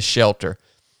find this shelter.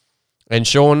 And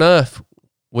sure enough,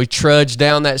 we trudged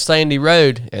down that sandy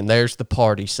road, and there's the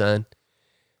party, son.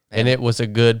 And it was a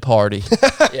good party.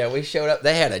 Yeah, we showed up.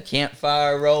 They had a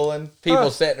campfire rolling, people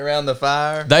sitting around the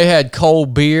fire. They had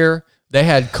cold beer. They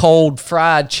had cold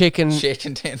fried chicken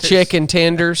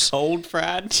tenders. Cold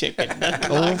fried chicken.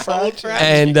 Cold fried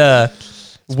chicken. And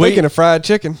Speaking of fried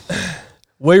chicken,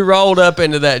 we rolled up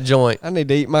into that joint. I need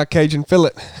to eat my Cajun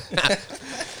fillet.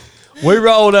 We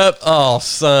rolled up. Oh,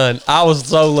 son, I was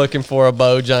so looking for a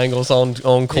Bojangles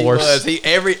on course.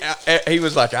 He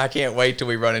was like, I can't wait till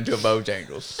we run into a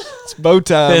Bojangles. It's bow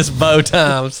time. It's bow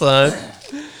time, son.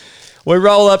 We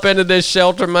roll up into this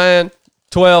shelter, man.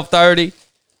 12:30.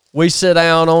 We sit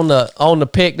down on the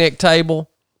picnic table,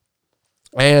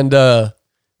 and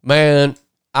man,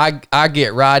 I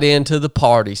get right into the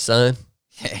party, son.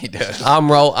 Yeah, he does.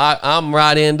 I'm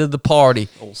right into the party.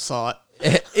 Old sot.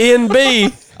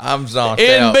 NB. I'm zonked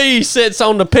out. NB sits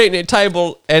on the picnic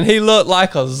table and he looked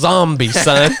like a zombie,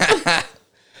 son.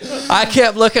 I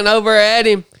kept looking over at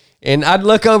him, and I'd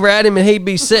look over at him and he'd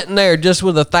be sitting there just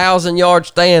with a 1,000-yard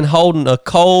stand holding a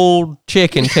cold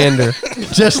chicken tender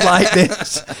just like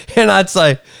this. And I'd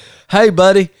say, hey,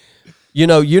 buddy, you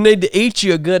need to eat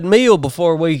you a good meal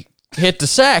before we hit the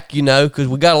sack, because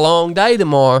we got a long day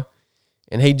tomorrow.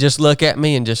 And he'd just look at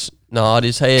me and just nod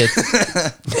his head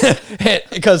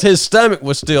because his stomach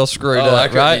was still screwed I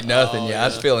up, couldn't right? eat nothing. Yeah, I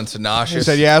was feeling so He nauseous.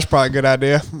 said, yeah, that's probably a good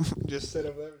idea. Just sit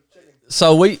over there with chicken.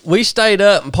 So we stayed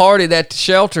up and partied at the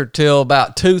shelter till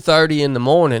about 2:30 in the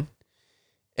morning,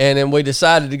 and then we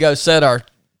decided to go set our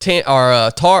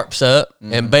tarps up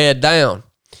and bed down.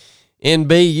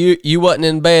 NB, you wasn't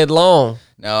in bed long.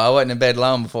 No, I wasn't in bed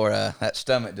long before that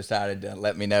stomach decided to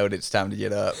let me know that it's time to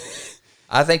get up.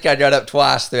 I think I got up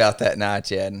twice throughout that night,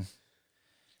 Chad. And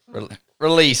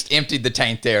emptied the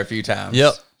tank there a few times.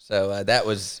 Yep. So that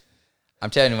was, I'm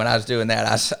telling you, when I was doing that,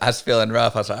 I was feeling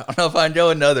rough. I was like, I don't know if I can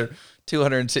go another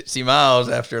 260 miles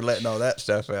after letting all that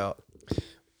stuff out.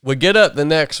 We get up the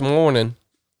next morning,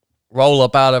 roll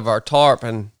up out of our tarp,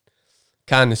 and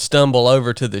kind of stumble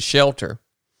over to the shelter.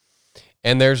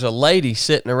 And there's a lady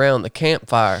sitting around the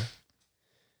campfire,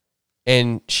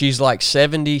 and she's like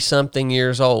 70-something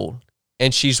years old,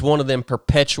 and she's one of them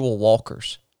perpetual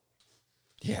walkers.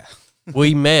 Yeah.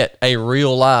 We met a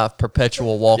real live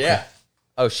perpetual walker. Yeah.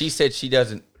 Oh, she said she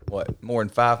doesn't, more than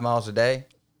 5 miles a day?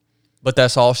 But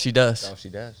that's all she does. That's all she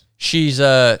does. She's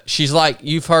like,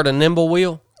 you've heard of Nimble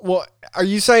Wheel? Well, are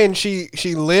you saying she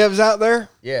lives out there?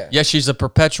 Yeah. Yeah, she's a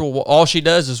perpetual, all she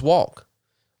does is walk,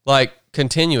 like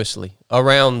continuously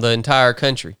around the entire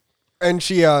country. And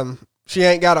she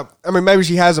ain't got maybe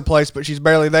she has a place, but she's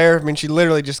barely there. I mean, she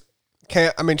literally just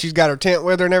can't. I mean, she's got her tent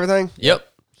with her and everything. Yep.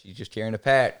 She's just carrying a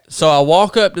pack. So I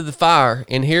walk up to the fire,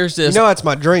 and here's this. That's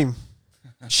my dream.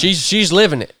 She's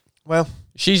living it. Well,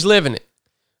 She's living it.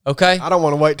 Okay. I don't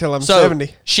want to wait till I'm So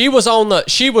 70. she was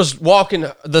walking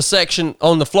the section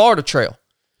on the Florida Trail.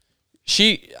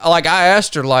 I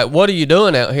asked her, like, what are you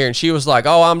doing out here? And she was like,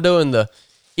 oh, I'm doing the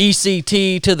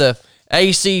ECT to the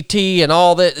ACT and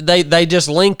all that. They just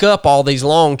link up all these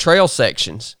long trail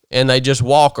sections, and they just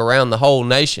walk around the whole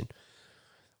nation.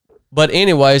 But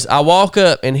anyways, I walk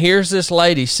up, and here's this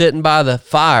lady sitting by the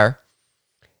fire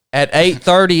at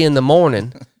 8:30 in the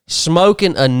morning,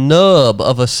 smoking a nub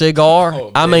of a cigar.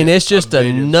 It's just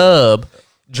a nub,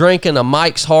 drinking a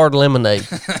Mike's Hard Lemonade.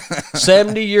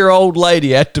 70-year-old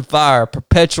lady at the fire,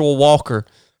 perpetual walker,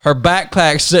 her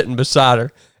backpack sitting beside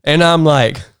her. And I'm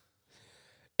like,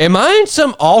 am I in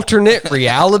some alternate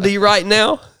reality right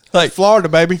now? Like, Florida,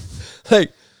 baby.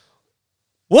 like,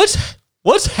 what's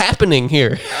happening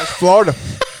here? That's Florida.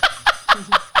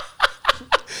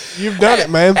 You've done it,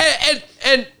 man.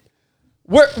 And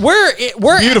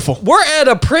we're Beautiful. We're at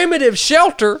a primitive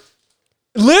shelter,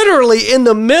 literally in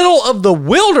the middle of the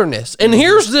wilderness, and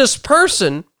here's this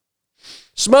person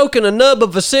smoking a nub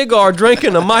of a cigar,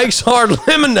 drinking a Mike's Hard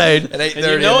Lemonade At 8:30 you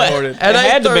know in the it. morning. at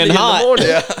It had to 8:30 been in the hot. morning.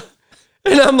 Yeah.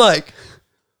 And I'm like,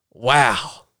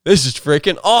 wow, this is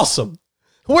freaking awesome.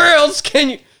 Where else can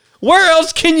you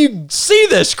see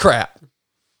this crap?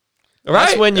 Right?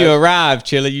 That's when you arrive,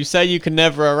 Chili. You say you can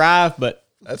never arrive, but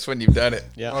That's when you've done it.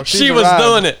 yeah. Oh, she she's was arrived.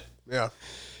 doing it. Yeah.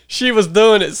 She was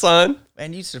doing it, son.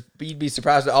 Man, you'd be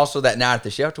surprised. Also, that night at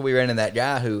the shelter, we ran into that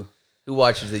guy who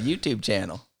watches the YouTube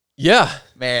channel. Yeah.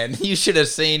 Man, you should have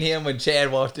seen him when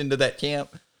Chad walked into that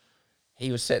camp.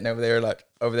 He was sitting over there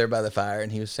by the fire,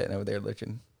 and he was sitting over there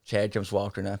looking. Chad comes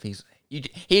walking up.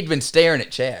 He'd been staring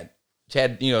at Chad.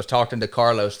 Chad, was talking to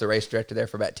Carlos, the race director, there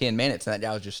for about 10 minutes, and that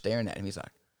guy was just staring at him. He's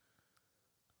like,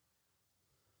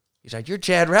 you're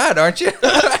Chad Wright, aren't you?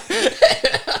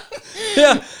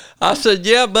 Yeah. I said,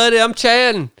 yeah, buddy, I'm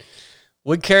Chad. And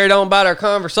we carried on about our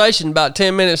conversation. About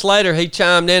 10 minutes later, he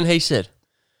chimed in. He said,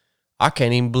 I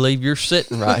can't even believe you're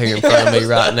sitting right here in front of me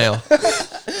right now.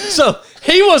 So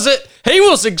he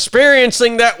was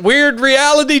experiencing that weird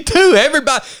reality too.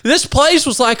 This place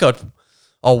was like a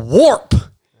warp.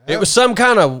 It was some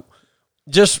kind of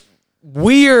just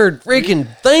weird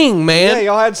freaking thing, man. Yeah,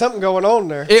 y'all had something going on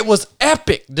there. It was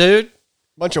epic, dude.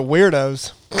 Bunch of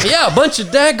weirdos. Yeah, a bunch of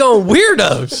daggone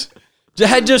weirdos.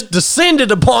 had just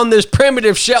descended upon this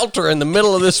primitive shelter in the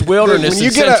middle of this wilderness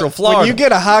in Central Florida. When you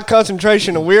get a high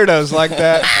concentration of weirdos like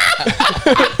that,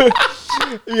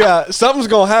 yeah, something's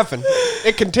going to happen.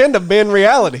 It can tend to bend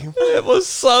reality. It was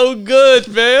so good,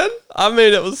 man. I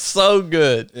mean, it was so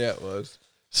good. Yeah, it was.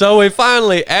 So we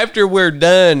finally, after we're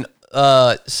done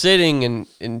sitting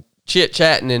and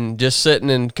chit-chatting and just sitting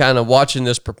and kind of watching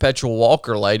this perpetual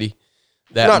walker lady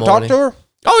that Not morning. talk to her?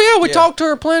 Oh, yeah, we talked to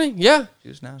her plenty. Yeah. She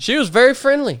was nice. She was very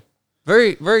friendly.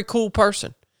 Very, very cool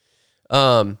person.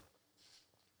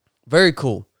 Very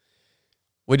cool.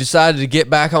 We decided to get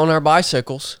back on our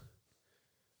bicycles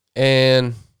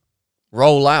and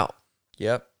roll out.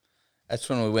 Yep. That's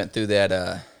when we went through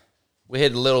that. We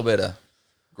hit a little bit of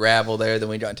gravel there. Then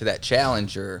we got to that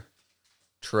Challenger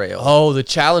trail. Oh, the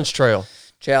challenge trail.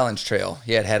 Challenge trail.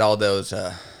 Yeah, it had all those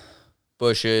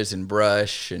bushes and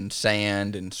brush and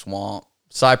sand and swamp.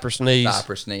 Cypress knees.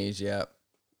 Cypress knees, yep.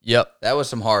 Yep. That was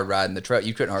some hard riding. The trail,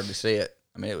 you couldn't hardly see it.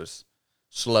 I mean, it was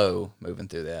slow moving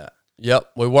through that.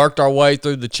 Yep. We worked our way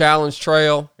through the challenge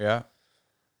trail. Yeah.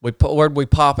 Where'd we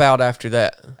pop out after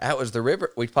that? That was the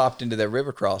river. We popped into the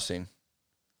river crossing,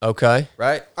 Okay.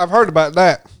 right? I've heard about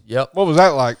that. Yep. What was that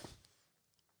like?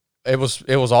 It was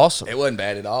awesome. It wasn't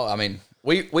bad at all. I mean,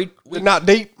 we Not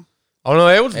deep? Oh no,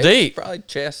 it was it deep. was probably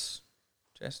chest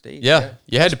deep. Yeah.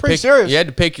 You had to pretty pick serious. you had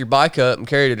to pick your bike up and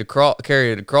carry it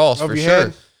across Over for your sure.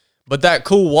 head. But that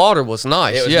cool water was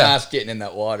nice. It was yeah. nice getting in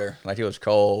that water. Like it was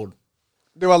cold.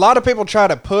 Do a lot of people try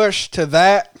to push to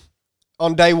that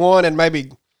on day one and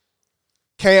maybe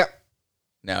camp?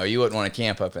 No, you wouldn't want to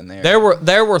camp up in there.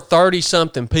 There were 30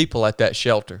 something people at that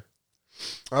shelter.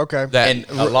 Okay. That And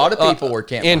a lot of people were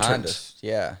camped behind entrance. us.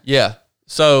 Yeah. Yeah.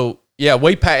 So yeah,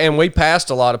 we passed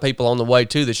a lot of people on the way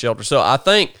to the shelter. So I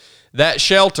think that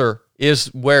shelter is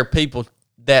where people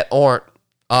that aren't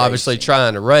obviously Racing.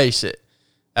 trying to race it.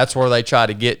 That's where they try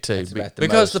to get to That's about the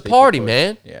because most the people party, push.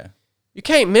 man. Yeah. You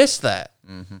can't miss that.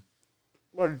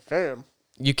 Well, damn.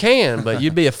 You can, but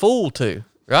you'd be a fool to,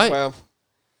 right? Well,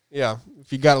 yeah.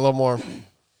 If you got a little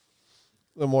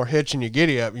more hitch in your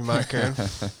giddy up, you might can.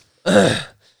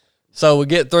 So we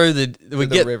get through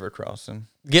the River crossing.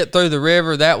 get through the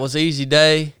river. That was easy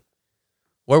day.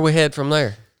 Where we head from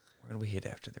there? Where did we hit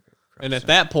after the river crossing? And at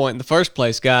that point, in the first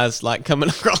place, guys, like coming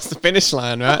across the finish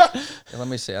line, right? Let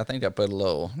me see. I think I put a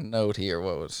little note here.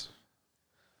 What was?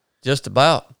 Just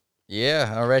about.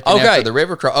 Yeah, I reckon Okay. after the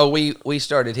river cross. Oh, we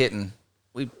started hitting.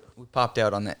 We popped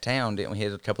out on that town, didn't we?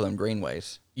 Hit a couple of them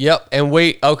greenways. Yep. And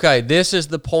this is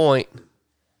the point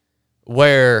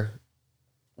where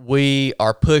we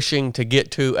are pushing to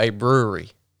get to a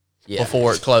brewery Yeah.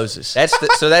 before it closes. That's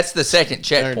the second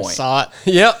There and checkpoint. saw it.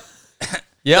 Yep. So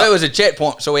Yep. it was a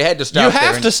checkpoint, so we had to stop. You there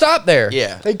have and- to stop there.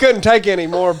 Yeah. He couldn't take any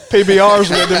more PBRs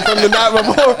with him from the night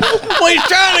before. We was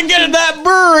trying to get to that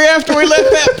brewery after we left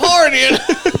that party.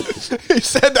 He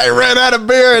said they ran out of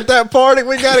beer at that party.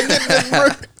 We got to get this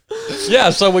brewery. Yeah.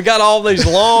 So we got all these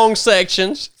long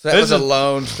sections. So that This was a is-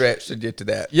 lone stretch to get to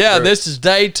that. yeah. brewery. This is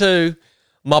day 2.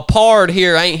 My pard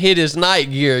here ain't hit his night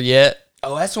gear yet.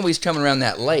 Oh, that's when we was coming around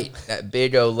that lake, that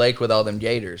big old lake with all them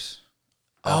gators.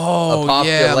 Oh, Apopka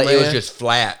yeah, lake. man. It was just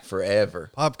flat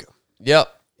forever. Popka.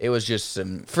 Yep. It was just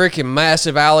some. Freaking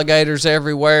massive alligators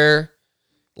everywhere.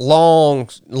 Long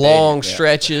Yeah.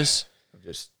 stretches.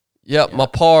 Just Yep, my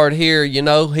pard here,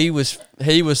 he was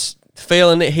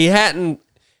feeling it. He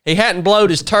hadn't blowed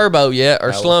his turbo yet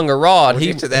or slung a rod. We'll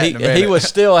get to that in a he minute. was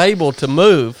still able to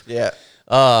move. yeah.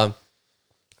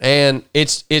 And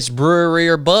it's brewery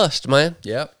or bust, man.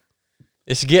 Yep.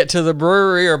 It's get to the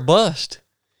brewery or bust.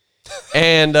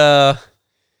 And All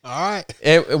right.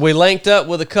 we linked up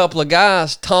with a couple of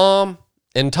guys, Tom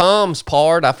and Tom's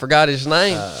pard. I forgot his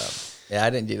name. Yeah, I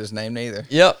didn't get his name neither.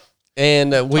 Yep.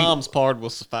 And we Tom's part will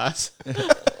suffice.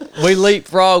 we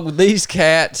leapfrog with these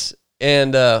cats,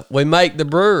 and we make the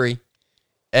brewery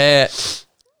at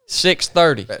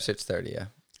 6:30, About 6:30. Yeah.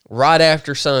 right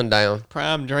after sundown.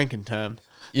 Prime drinking time.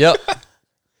 Yep.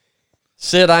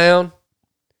 Sit down.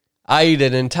 I eat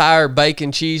an entire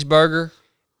bacon cheeseburger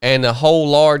and a whole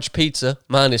large pizza,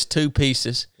 minus 2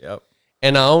 pieces, Yep.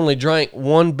 and I only drank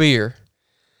 1 beer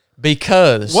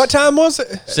because What time was it?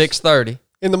 6:30.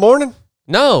 In the morning?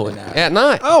 No, at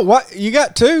night. Oh, what? You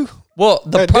got 2? Well,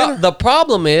 At dinner? the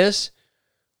problem is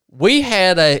we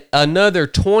had another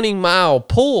 20-mile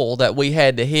pull that we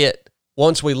had to hit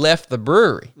once we left the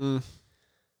brewery.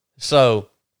 So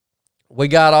we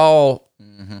got all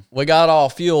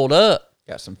fueled up,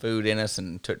 Got some food in us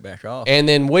and took back off. and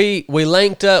then we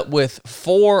linked up with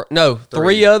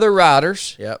 3 other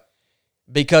riders Yep.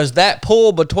 because that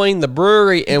pull between the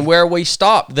brewery and where we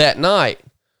stopped that night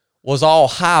was all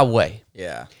highway.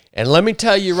 Yeah. And let me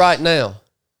tell you right now,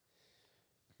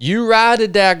 you ride a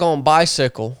daggone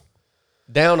bicycle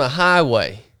down a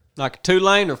highway, Like a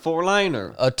 2-lane or 4-lane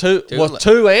or a two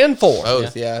and four.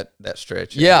 Both, yeah, that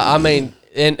stretch. Yeah, I mean,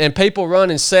 and people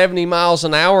running 70 miles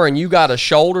an hour, and you got a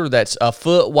shoulder that's a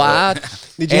foot wide.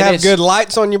 Did you and have it's good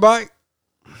lights on your bike?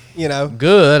 You know,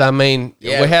 good? I mean,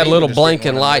 Yeah, we had people little just didn't blinking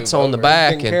wanna lights move on the over.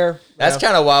 back, didn't and care. That's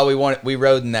kind of why we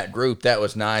rode in that group. That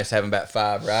was nice having about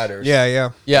 5 riders. Yeah,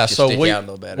 yeah. yeah, Just so stick we out a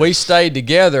little better. we stayed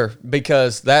together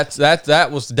because that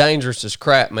was dangerous as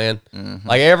crap, man. Mm-hmm.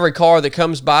 Like every car that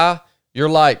comes by, you're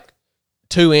like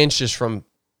 2 inches from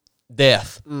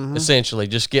death, essentially,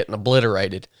 just getting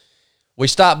obliterated. We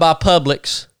stopped by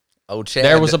Publix. Old Chad.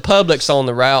 There was a Publix on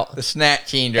the route. the snack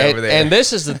king And, over there. and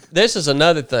this is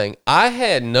another thing. I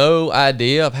had no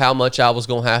idea of how much I was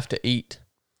going to have to eat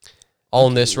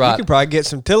on this You ride. could probably get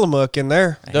some Tillamook in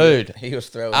there. Dude, he was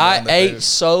throwing. I down the ate food.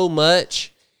 so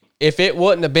much. If it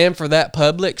wouldn't have been for that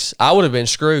Publix, I would have been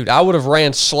screwed. I would have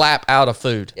ran slap out of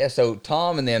food. Yeah, so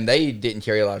Tom and them, they didn't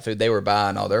carry a lot of food. They were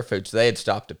buying all their food, so they had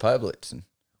stopped at Publix, and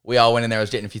we all went in there. I was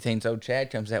getting a few things. Old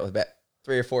Chad comes out with about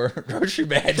 3 or 4 grocery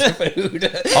bags of food.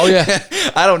 Oh, yeah.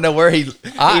 I don't know where he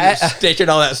I- was sticking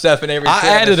all that stuff in every. I crevice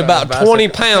added on about the 20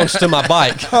 bicycle. pounds to my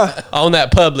bike on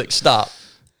that Publix stop.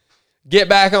 Get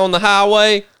back on the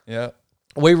highway. Yeah.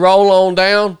 We roll on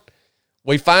down.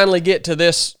 We finally get to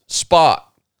this spot.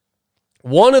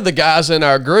 One of the guys in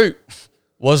our group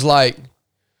was like,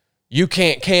 "You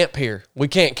can't camp here. We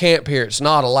can't camp here. It's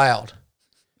not allowed.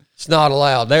 It's not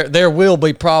allowed. There will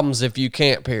be problems if you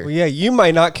camp here." Well, yeah, you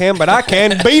may not can, but I can.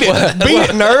 Beat it. Beat it,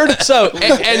 nerd. So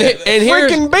and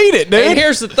here's Freaking beat it, dude. And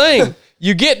here's the thing: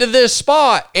 you get to this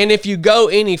spot, and if you go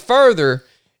any further,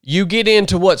 you get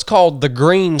into what's called the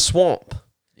Green Swamp.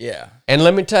 Yeah. And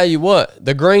let me tell you what,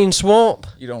 the Green Swamp,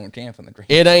 You don't want to camp on the green.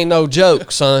 it ain't no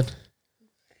joke, son.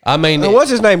 I mean,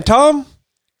 What's his name? Tom?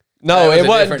 no, That was it a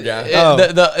wasn't. different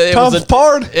guy. It Tom's was a,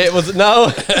 Pard? It was no.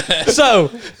 So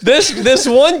this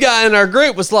one guy in our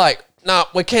group was like, "No,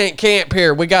 we can't camp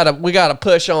here. We gotta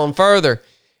push on further."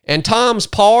 And Tom's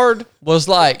Pard was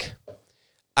like,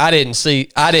 "I didn't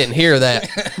hear that.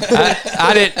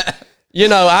 I didn't.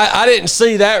 I didn't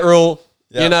see that rule.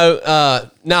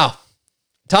 No."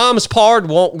 Tom's Pard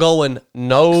won't going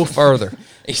no further.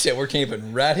 He said, "We're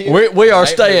camping right here. We are Right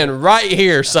staying here." right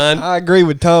here, son. I agree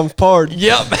with Tom's Pard.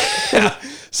 Yep.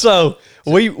 So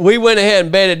we went ahead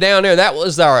and bedded down there. That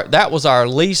was our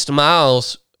least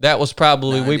miles. That was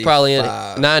probably we probably in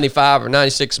 95 or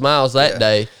 96 miles that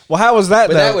day. Well, how was that,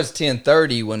 But though? that was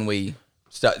 10:30 when we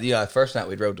stopped. The first night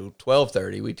we drove to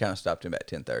 12:30. We kind of stopped in about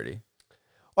 10:30.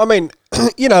 I mean,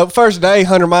 first day,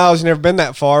 100 miles, you've never been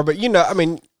that far, but,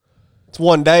 it's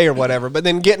one day or whatever. But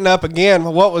then getting up again,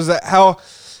 what was that? How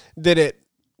did it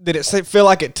feel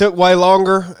like it took way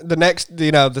longer the next,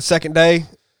 the second day,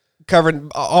 covering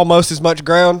almost as much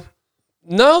ground?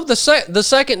 No, the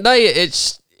second day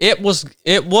it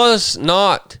was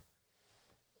not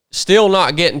still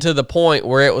not getting to the point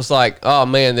where it was like, oh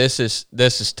man, this is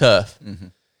tough. Mm-hmm.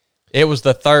 It was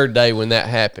the third day when that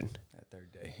happened.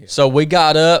 So we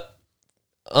got up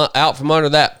out from under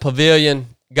that pavilion,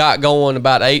 got going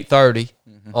about 8:30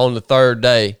 on the third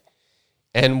day,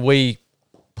 and we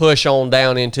push on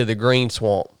down into the Green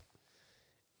Swamp.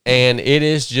 And it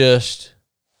is just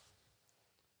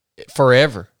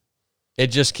forever. It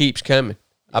just keeps coming.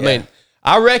 I mean,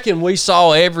 I reckon we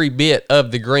saw every bit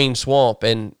of the Green Swamp,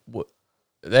 and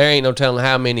there ain't no telling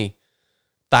how many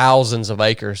thousands of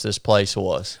acres this place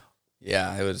was.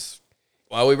 Yeah, it was.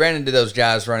 Well, we ran into those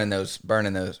guys burning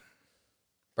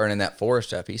that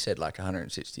forest up. He said like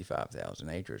 165,000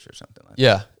 acres or something like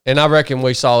Yeah, and I reckon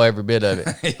we saw every bit of it.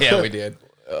 that. Yeah, we did.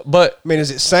 But I mean,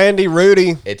 is it sandy,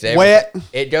 rooty, It's wet? everything.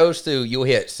 It goes through. You'll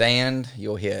hit sand.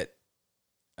 You'll hit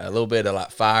a little bit of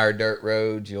like fire dirt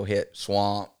roads. You'll hit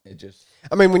swamp. It just.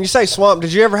 I mean, when you say swamp,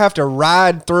 did you ever have to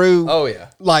ride through, Oh yeah.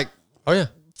 like, oh yeah,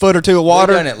 foot or two of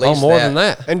water We've done at oh least more than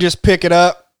that. and just pick it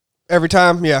up every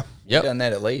time? Yeah. We've Yep, done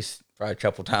that at least probably a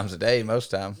couple times a day.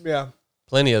 Most time. Yeah.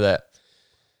 plenty of that.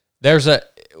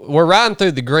 We're riding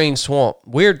through the Green Swamp.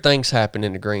 Weird things happen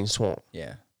in the Green Swamp.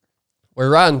 Yeah. We're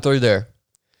riding through there.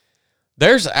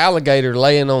 There's an alligator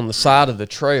laying on the side of the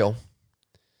trail.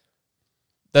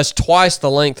 That's twice the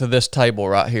length of this table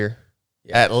right here,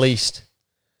 at least.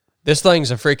 This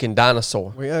thing's a freaking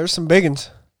dinosaur. Well, yeah, there's some big ones.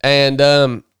 And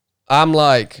I'm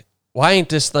like, why ain't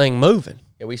this thing moving?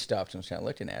 Yeah, we stopped and was kind of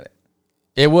looking at it.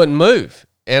 It wouldn't move.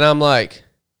 And I'm like,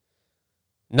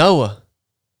 Noah,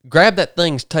 grab that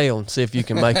thing's tail and see if you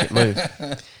can make it move.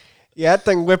 Yeah, that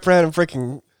thing whipped around and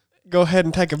freaking go ahead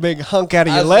and take a big hunk out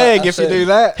of your I leg if you said- do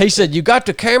that. He said, "You got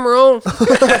the camera on?"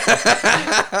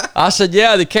 I said,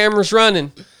 "Yeah, the camera's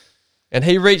running." And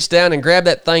he reached down and grabbed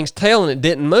that thing's tail, and it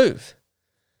didn't move.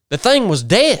 The thing was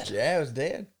dead. Yeah, it was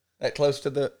dead. That close to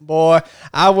the. Boy,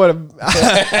 I would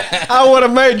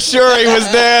have made sure he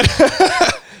was dead.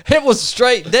 It was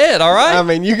straight dead. All right. I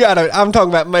mean, I'm talking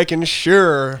about making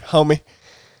sure, homie.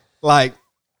 Like,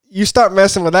 you start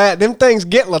messing with that, them things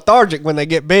get lethargic when they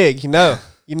get big, you know.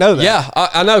 You know that. Yeah,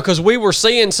 I know, because we were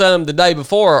seeing some the day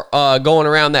before going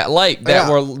around that lake that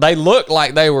Yeah. they looked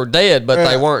like they were dead, but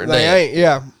they weren't They dead. ain't,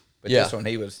 yeah. But Yeah. this one,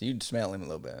 you'd smell him a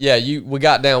little bit. Yeah, we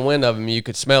got downwind of him. You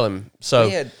could smell him. So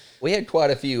We had quite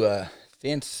a few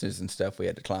fences and stuff we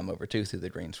had to climb over too through the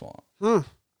green swamp.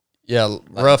 yeah, Like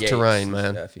rough gates terrain, and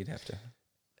man. Stuff you'd have to.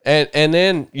 And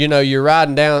then you're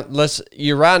riding down.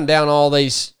 You're riding down all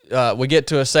these. We get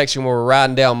to a section where we're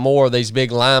riding down more of these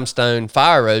big limestone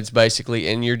fire roads, basically,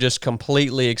 and you're just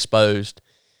completely exposed.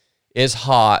 It's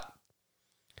hot,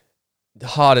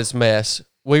 hot as mess.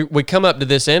 We come up to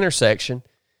this intersection,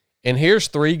 and here's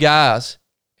three guys,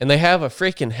 and they have a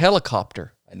freaking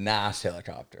helicopter A nice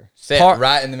helicopter set Park-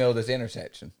 right in the middle of this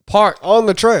intersection. parked. On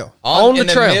the trail. On the in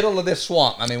trail. the middle of this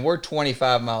swamp. I mean, we're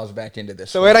 25 miles back into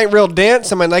this. So swamp. it ain't real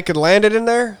dense. I mean, they could land it in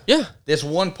there. Yeah, This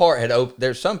one part had opened.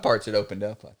 There's some parts that opened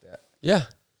up like that, yeah.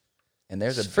 and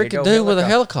there's a big Freaking old dude with a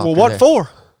helicopter. Well, what there. for?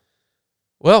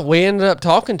 Well, we ended up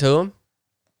talking to him,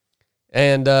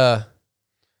 and I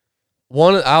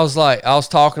was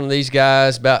talking to these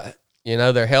guys about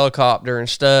their helicopter and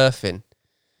stuff, and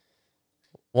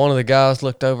one of the guys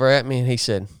looked over at me and he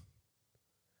said,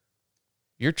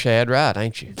 "You're Chad Wright,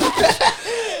 ain't you?"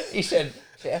 He said,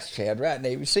 "That's Chad Wright,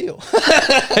 Navy SEAL."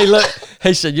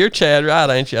 He said, "You're Chad Wright,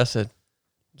 ain't you?" I said,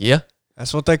 "Yeah."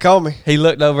 That's what they call me. He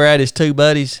looked over at his two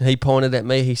buddies. He pointed at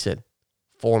me. He said,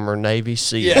 "Former Navy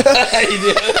SEAL." Yeah, he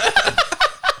did.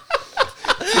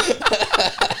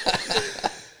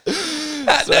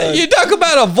 You talk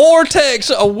about a vortex,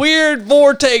 a weird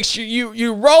vortex.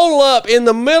 You roll up in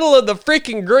the middle of the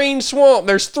freaking green swamp.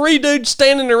 There's three dudes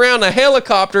standing around a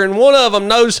helicopter, and one of them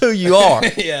knows who you are.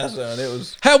 Yeah, son, it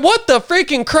was. Hey, what the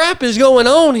freaking crap is going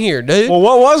on here, dude? Well,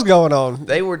 what was going on?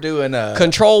 They were doing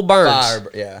Control burns. fire.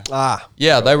 Yeah, Ah,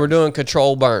 Yeah, they were doing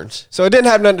control burns. so it didn't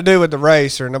have nothing to do with the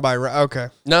race or nobody. Okay.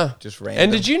 No, just random.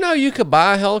 and did you know you could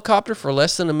buy a helicopter for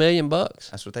less than $1 million?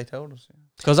 That's what they told us.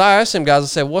 Because I asked them guys, I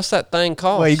said, "What's that thing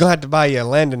called?" Well, you're gonna have to buy you a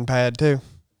landing pad too.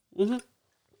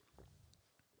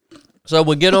 So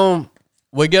we get on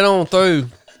through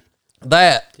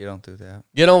that. You don't do that.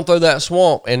 Get on through that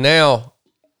swamp, and now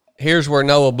here's where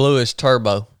Noah blew his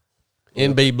turbo.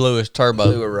 NB blew his turbo.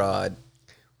 Blew a rod.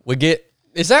 We get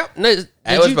is that did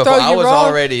That was you before throw I your was rod?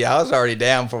 already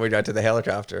down before we got to the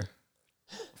helicopter.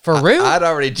 For real? I'd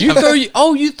already you jumped.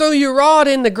 you threw your rod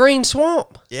in the green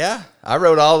swamp. Yeah, I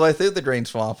rode all the way through the green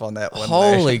swamp on that one.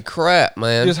 Holy day. crap,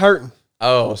 man! Just hurting.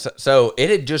 Oh, so it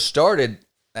had just started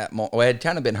that morning. Well, it had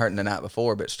kind of been hurting the night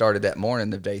before, but started that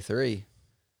morning of day 3.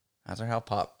 I was like, how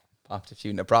popped a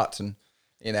few naproxen,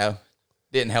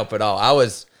 didn't help at all. I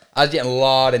was getting a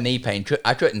lot of knee pain.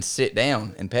 I couldn't sit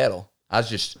down and pedal. I was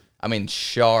just,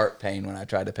 sharp pain when I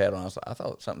tried to pedal. I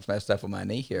thought something's messed up with my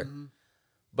knee here. Mm-hmm.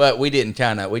 But we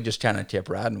just kind of kept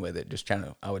riding with it.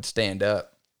 I would stand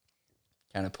up,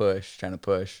 trying to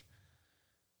push.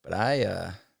 But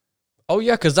Oh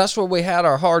yeah, because that's where we had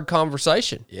our hard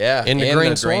conversation. yeah, in the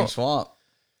green swamp.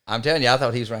 I'm telling you, I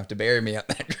thought he was going to have to bury me out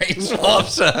in that green swamp,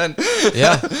 son.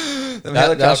 Yeah, Them that's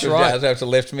helicopter right. guys have to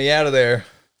lift me out of there.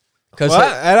 because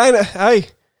Well, it ain't. Hey,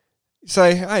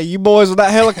 say, hey, you boys with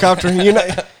that helicopter,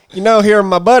 here,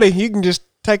 my buddy, you can just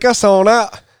take us on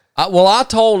out. I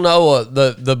told Noah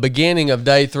the beginning of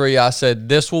day 3. I said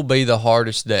this will be the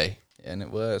hardest day. And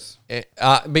it was.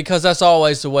 Because that's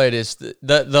always the way it is.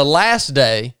 The last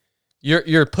day,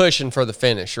 you're pushing for the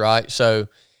finish, right? So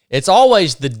it's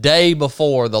always the day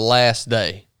before the last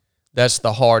day that's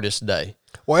the hardest day.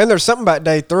 Well, and there's something about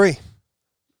day 3.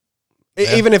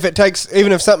 Yeah. Even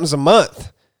if something's a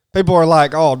month, people are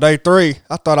like, "Oh, day 3,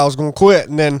 I thought I was going to quit,"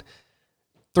 and then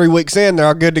 3 weeks in, they're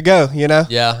all good to go.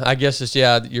 Yeah, I guess it's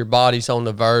your body's on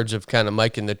the verge of kind of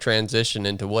making the transition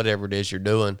into whatever it is you're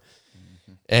doing,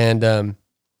 and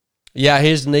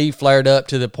his knee flared up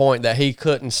to the point that he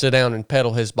couldn't sit down and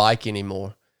pedal his bike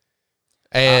anymore,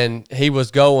 and he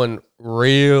was going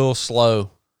real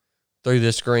slow through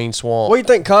this green swamp. What do you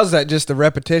think caused that? Just the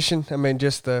repetition?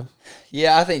 Just the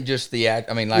Yeah, I think just the act.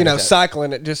 Like I said,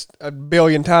 cycling it just a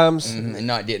billion times. and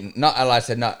not like I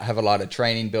said, not have a lot of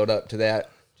training built up to that.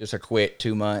 Just a quick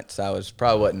 2 months. I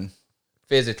wasn't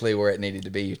physically where it needed to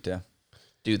be to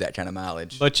do that kind of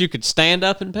mileage. But you could stand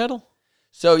up and pedal?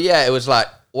 So yeah, it was like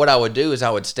what I would do is I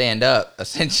would stand up.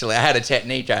 Essentially, I had a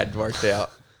technique I had worked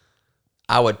out.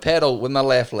 I would pedal with my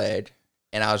left leg,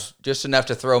 and I was just enough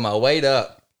to throw my weight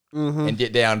up and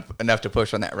get down enough to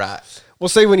push on that right. Well,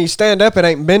 see, when you stand up, it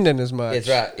ain't bending as much. It's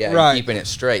right, yeah, right. keeping it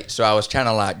straight. So I was kind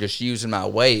of like just using my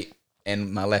weight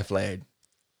and my left leg.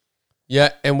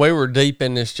 Yeah, and we were deep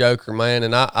in this Joker, man,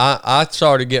 and I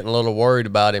started getting a little worried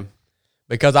about him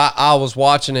because I was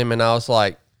watching him and I was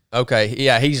like, okay,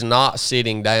 yeah, he's not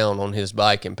sitting down on his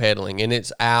bike and pedaling, and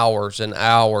it's hours and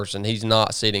hours, and he's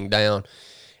not sitting down,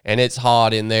 and it's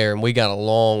hot in there, and we got a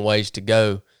long ways to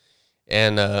go.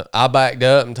 And I backed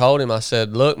up and told him, I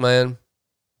said, look, man,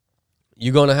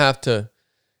 you're gonna have to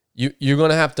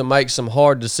make some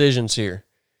hard decisions here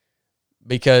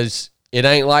because it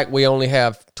ain't like we only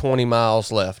have 20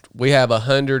 miles left. We have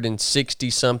 160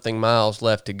 something miles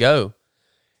left to go,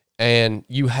 and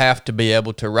you have to be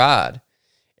able to ride.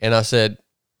 And I said,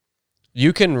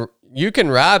 you can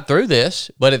ride through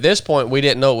this, but at this point we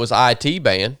didn't know it was IT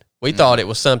band. We thought it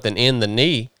was something in the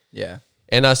knee. Yeah.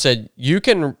 And I said, you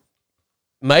can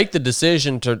make the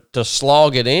decision to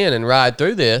slog it in and ride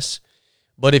through this,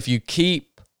 but if you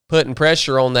keep putting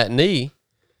pressure on that knee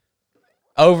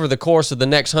over the course of the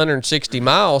next 160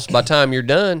 miles, by the time you're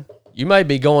done, you may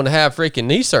be going to have freaking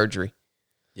knee surgery.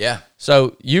 Yeah.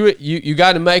 So you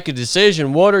got to make a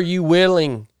decision. What are you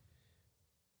willing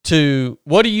to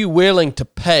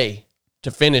pay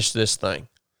to finish this thing?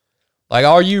 Like,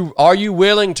 are you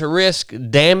willing to risk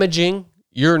damaging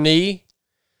your knee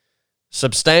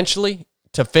substantially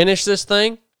to finish this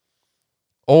thing?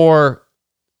 Or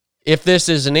if this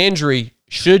is an injury,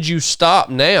 should you stop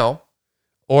now?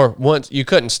 Or once you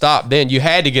couldn't stop then, you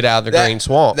had to get out of the green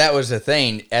swamp. That was the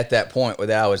thing at that point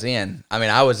that I was in. I mean,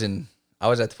 I was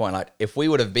at the point, like, if we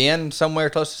would have been somewhere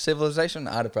close to civilization,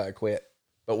 I'd have probably quit.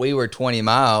 But we were 20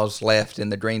 miles left in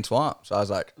the green swamp. So I was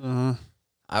like,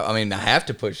 I mean, I have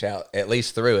to push out at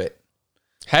least through it.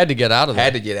 Had to get out of there.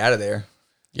 Had to get out of there.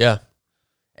 Yeah.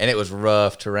 And it was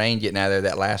rough terrain getting out of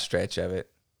there, that last stretch of it.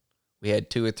 We had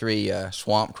 2 or 3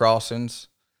 swamp crossings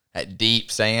at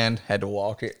deep sand, had to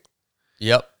walk it.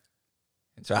 Yep.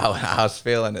 And so I was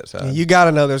feeling it. So You got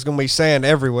to know there's going to be sand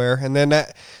everywhere. And then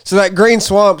that green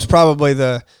swamp's probably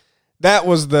that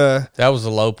was the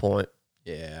low point.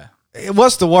 yeah.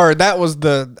 What's the word? That was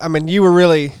I mean, you were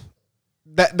really,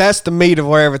 that's the meat of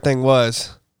where everything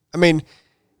was. I mean,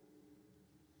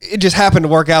 it just happened to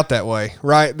work out that way,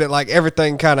 right? That like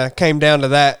everything kind of came down to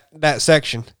that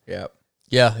section. Yep.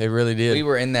 Yeah, it really did. We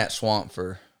were in that swamp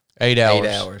for 8 hours. 8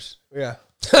 hours. Yeah.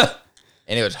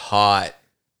 And it was hot.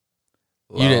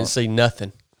 You didn't see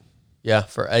nothing. Yeah,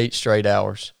 for 8 straight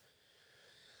hours.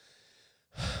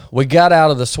 We got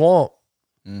out of the swamp.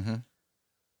 Mm-hmm.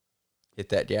 Hit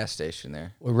that gas station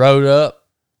there. We rode up,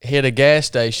 hit a gas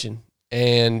station,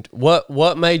 and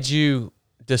what made you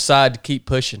decide to keep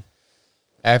pushing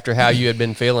after how you had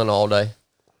been feeling all day?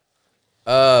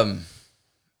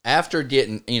 After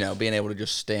getting, being able to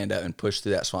just stand up and push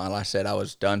through that swamp, like I said, I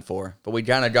was done for. But we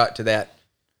kind of got to that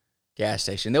gas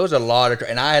station. There was a lot of,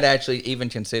 and I had actually even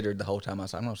considered the whole time, I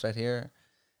was like, I'm going to sit here.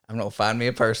 I'm going to find me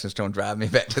a person that's going to drive me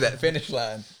back to that finish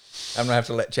line. I'm going to have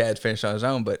to let Chad finish on his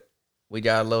own. But we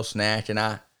got a little snack, and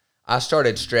I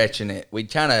started stretching it. We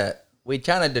kind of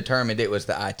determined it was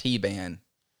the IT band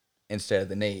instead of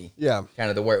the knee. Yeah. Kind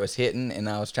of the where it was hitting, and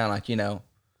I was kind of like,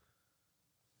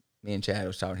 me and Chad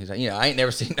was talking. He's like, I ain't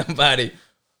never seen nobody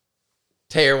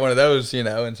tear one of those, and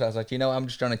so I was like, I'm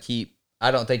just trying to keep. I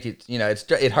don't think it's,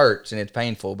 it hurts and it's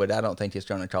painful, but I don't think it's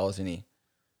going to cause any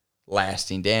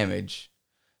lasting damage.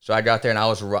 So I got there and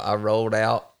I rolled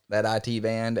out that IT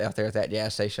band out there at that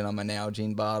gas station on my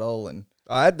Nalgene bottle, and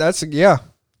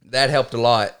that helped a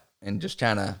lot. And just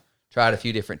kind of tried a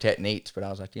few different techniques, but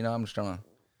I was like, I'm just trying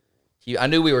to. I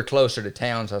knew we were closer to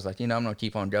town, so I was like, I'm going to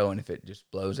keep on going. If it just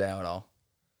blows out, I'll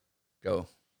go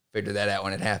figure that out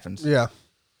when it happens. Yeah.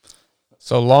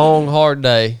 So long, hard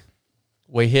day.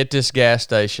 We hit this gas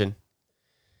station.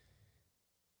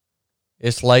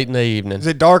 It's late in the evening. Is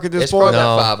it dark at this It's point? probably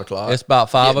about 5 o'clock. It's about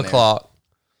 5 Getting there. o'clock.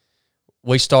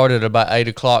 We started about 8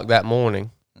 o'clock that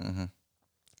morning. Mm-hmm.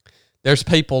 There's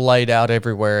people laid out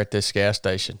everywhere at this gas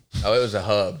station. Oh, it was a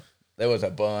hub. There was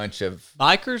a bunch of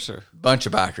Bikers or?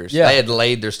 bikers. Yeah. They had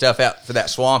laid their stuff out for that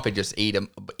swamp and just eat a The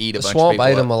bunch of swamp people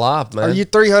ate up. them alive, man. Are you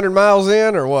 300 miles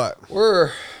in or what?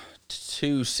 We're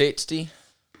 260.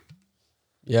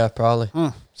 Yeah, probably.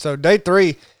 So day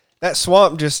 3, that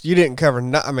swamp you didn't cover.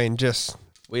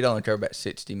 We'd only cover about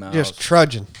 60 miles. Just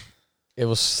trudging. It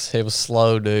was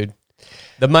slow, dude.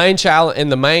 The main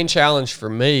challenge for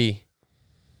me,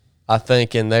 I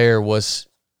think, in there was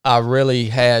I really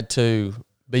had to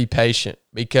be patient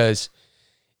because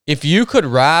if you could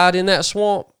ride in that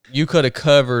swamp, you could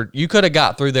have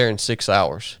got through there in 6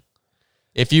 hours.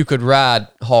 If you could ride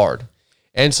hard.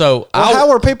 And so how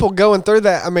were people going through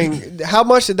that? I mean, how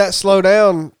much did that slow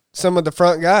down some of the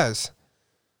front guys?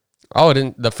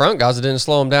 the front guys, it didn't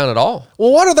slow them down at all.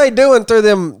 Well, what are they doing through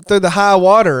the high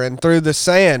water and through the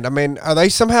sand? I mean, are they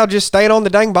somehow just staying on the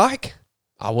dang bike?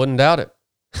 I wouldn't doubt it.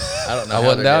 I don't know. I how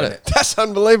wouldn't they're doubt doing it. That's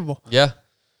unbelievable. Yeah.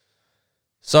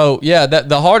 So yeah,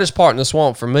 the hardest part in the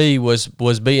swamp for me was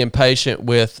being patient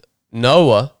with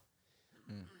Noah,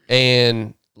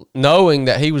 and knowing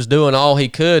that he was doing all he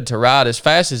could to ride as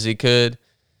fast as he could,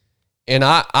 and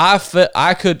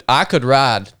I could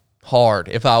ride hard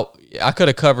if I could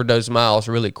have covered those miles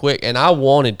really quick, and I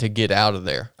wanted to get out of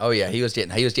there. Oh yeah, he was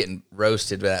getting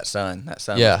roasted with that sun. That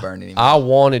sun Yeah, was burning him. I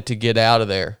wanted to get out of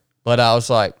there, but I was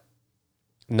like,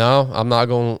 no, we're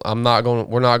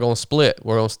not going to split.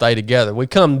 We're going to stay together. We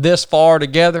come this far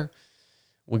together,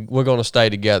 we're going to stay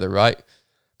together, right?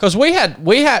 Because we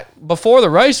had before the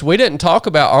race, we didn't talk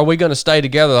about, are we going to stay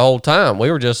together the whole time?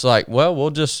 We were just like, well,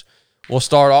 we'll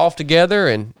start off together,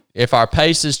 and if our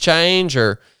paces change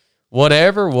or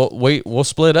whatever, we'll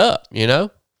split up, you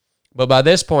know? But by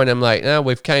this point, I'm like, no,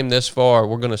 we've came this far.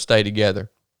 We're going to stay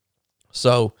together.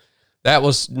 So that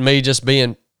was me just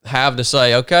have to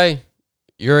say, okay,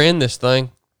 you're in this thing.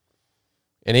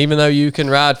 And even though you can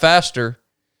ride faster,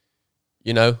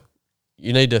 you know,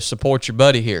 you need to support your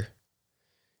buddy here.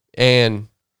 And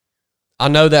I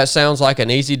know that sounds like an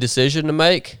easy decision to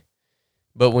make,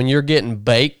 but when you're getting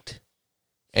baked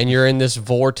and you're in this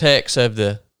vortex of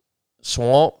the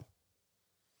swamp,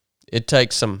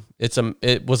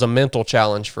 it was a mental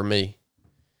challenge for me.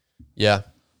 Yeah.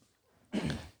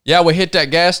 Yeah, we hit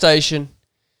that gas station,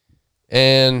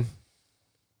 and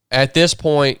at this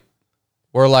point,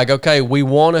 we're like, okay, we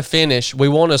want to finish. We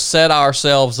want to set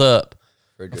ourselves up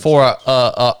for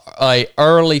a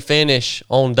early finish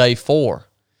on day 4.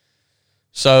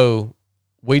 So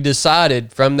we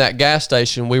decided from that gas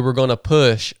station we were going to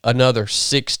push another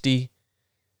 60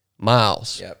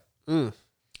 miles. Yep.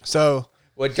 So,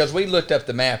 Well, because we looked up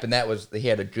the map, and he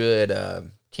had a good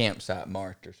campsite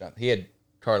marked or something.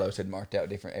 Carlos had marked out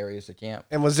different areas to camp.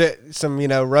 and was it some,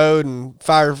 road and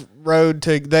fire road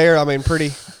to there? I mean,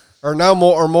 pretty, or no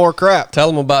more, or more crap. Tell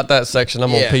them about that section. I'm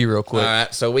going to pee real quick. All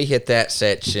right, so we hit that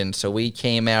section. So we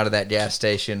came out of that gas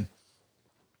station,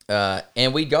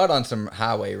 and we got on some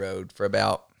highway road for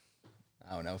about,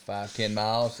 5-10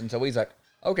 miles. And so we was like,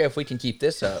 okay, if we can keep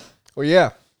this up, Well,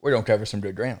 yeah. we're going to cover some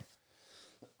good ground.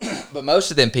 But most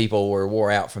of them people were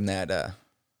wore out from that,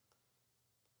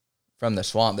 from the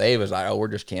swamp. They was like, oh, we're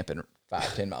just camping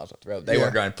 5-10 miles up the road. They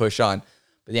weren't going to push on.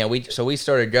 But then we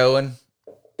started going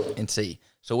and see.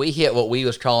 So we hit what we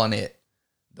was calling it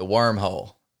the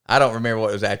wormhole. I don't remember what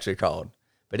it was actually called,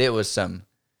 but it was some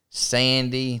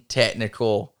sandy,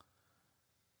 technical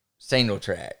single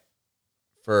track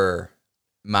for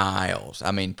miles.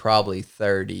 I mean, probably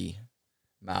 30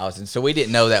 miles. And so we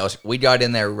didn't know we got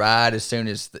in there right as soon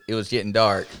as it was getting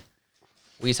dark.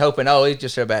 We was hoping, it's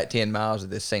just about 10 miles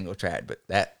of this single track, but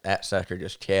that sucker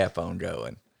just kept on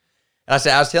going. And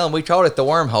I was telling him, we called it the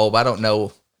wormhole, but I don't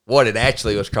know what it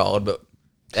actually was called, but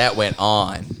that went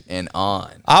on and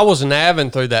on. I was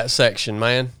navving through that section,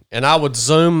 man, and I would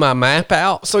zoom my map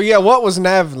out. So, yeah, what was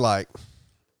nav like?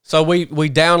 So we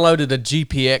downloaded a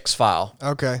GPX file.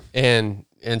 Okay. And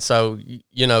so,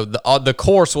 the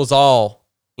course was all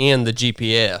in the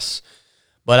GPS.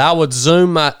 But I would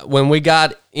zoom when we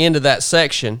got into that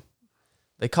section,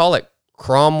 they call it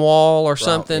Cromwell or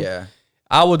something. Yeah.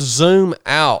 I would zoom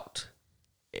out,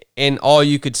 and all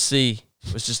you could see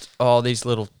was just all these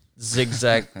little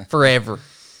zigzag forever.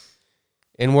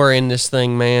 And we're in this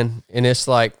thing, man. And it's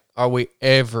like, are we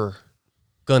ever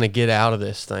going to get out of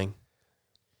this thing?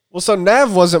 Well, so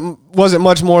nav wasn't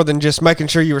much more than just making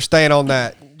sure you were staying on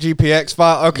that GPX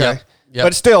file. Okay. Yep.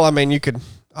 But still, I mean, you could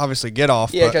obviously get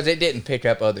off. Yeah, but- because it didn't pick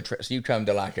up other trips. You come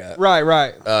to like a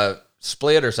Right.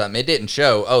 split or something. It didn't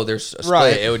show, there's a split.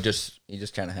 Right. It would you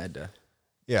just kind of had to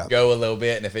Yeah. go a little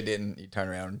bit, and if it didn't, you turn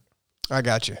around. I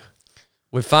got you.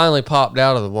 We finally popped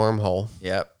out of the wormhole.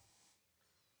 Yep.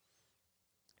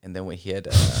 And then we hit,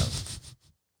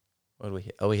 what did we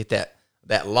hit? Oh, we hit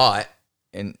that lot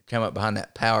and come up behind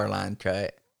that power line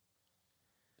cut.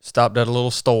 Stopped at a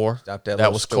little store. Stopped at a that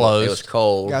little was store. closed. It was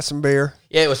cold. Got some beer.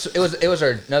 Yeah, it was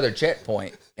another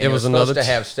checkpoint. And It was supposed another to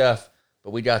have stuff, but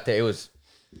we got there. It was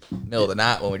middle of the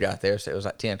night when we got there, so it was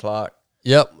like 10 o'clock.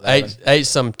 Yep. Ate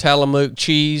some Tillamook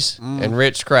cheese and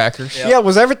Ritz crackers. Yeah,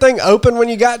 was everything open when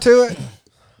you got to it?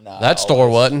 No, That store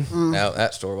wasn't. No,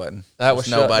 that store wasn't. That was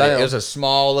shut nobody. down. It was a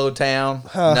small little town,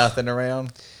 nothing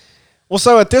around. Well,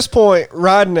 so at this point,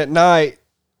 riding at night,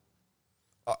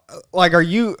 like, are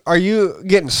you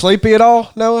getting sleepy at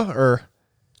all, Noah? Or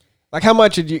like, how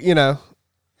much did you know?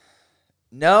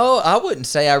 No, I wouldn't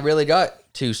say I really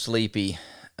got too sleepy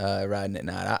riding at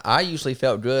night. I usually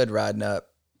felt good riding up.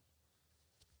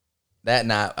 That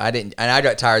night, I didn't, and I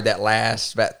got tired that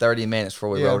last about 30 minutes before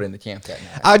we rolled into camp that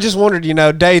night. I just wondered,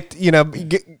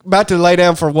 about to lay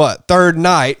down for what, third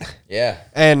night, Yeah.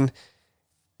 and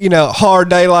hard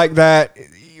day like that,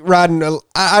 riding.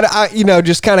 I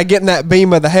just kind of getting that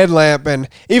beam of the headlamp, and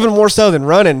even more so than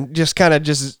running, just kind of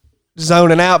just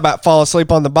zoning out, about fall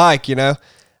asleep on the bike.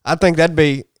 I think that'd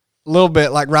be a little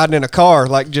bit like riding in a car,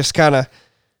 like just kind of.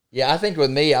 Yeah, I think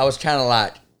with me, I was kind of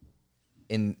like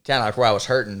where I was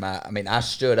hurting. I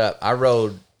stood up. I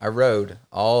rode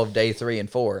all of day 3 and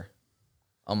 4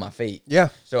 on my feet. Yeah.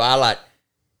 So I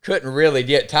couldn't really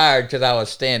get tired because I was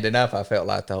standing up. I felt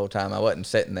like the whole time I wasn't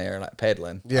sitting there like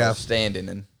pedaling. Yeah. I was standing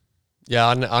and. Yeah,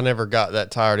 I never got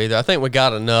that tired either. I think we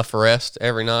got enough rest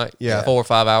every night. Yeah. 4 or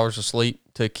 5 hours of sleep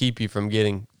to keep you from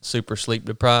getting super sleep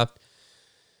deprived.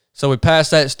 So we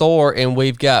passed that store, and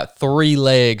we've got 3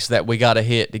 legs that we got to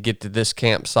hit to get to this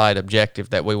campsite objective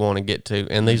that we want to get to.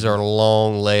 And these are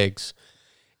long legs.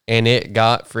 And it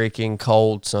got freaking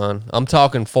cold, son. I'm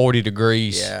talking 40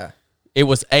 degrees. Yeah. It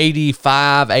was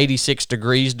 85, 86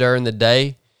 degrees during the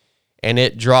day, and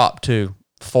it dropped to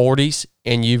 40s,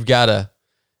 and you've got to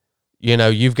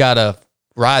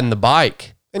ride the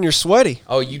bike. And you're sweaty.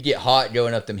 Oh, you get hot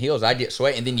going up them hills. I get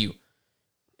sweaty, and then you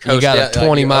got a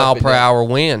 20 mile per hour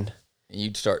wind. And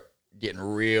you'd start getting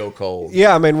real cold.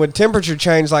 Yeah, when temperature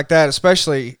change like that,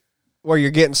 especially where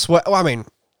you're getting sweat. Well,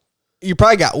 you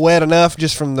probably got wet enough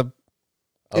just from the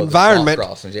environment. The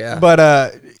crossings, yeah.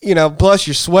 But plus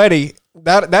you're sweaty.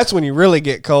 That's when you really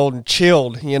get cold and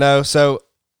chilled. So,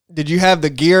 did you have the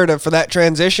gear for that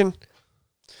transition?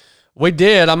 We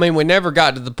did. We never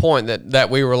got to the point that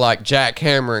we were like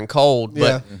jackhammering cold,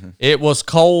 but it was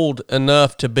cold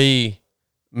enough to be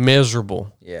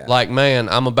miserable. Yeah. Like, man,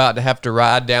 I'm about to have to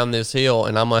ride down this hill,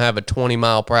 and I'm going to have a 20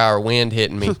 mile per hour wind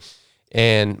hitting me.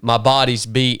 And my body's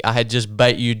beat. I had just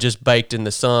baked in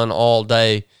the sun all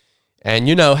day. And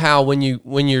you know how when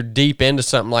you're deep into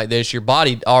something like this, your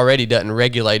body already doesn't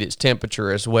regulate its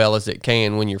temperature as well as it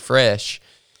can when you're fresh.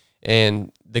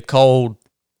 And the cold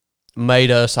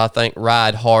made us, I think,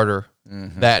 ride harder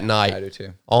that night. I do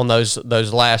too. On those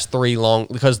last 3 long,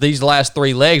 because these last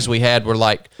 3 legs we had were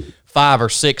like 5 or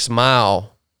 6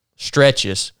 mile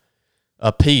stretches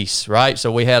a piece, right?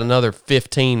 So we had another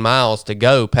 15 miles to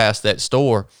go past that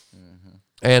store.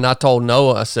 And I told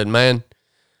Noah, I said, man,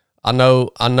 I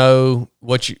know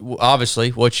what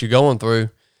you're going through,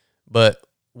 but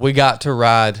we got to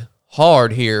ride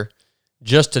hard here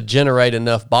just to generate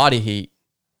enough body heat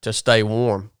to stay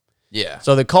warm. Yeah.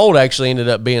 So the cold actually ended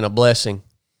up being a blessing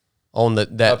on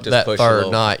that Helped us push a third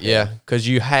little. night. Yeah, because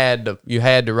you had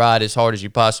to ride as hard as you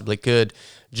possibly could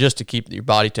just to keep your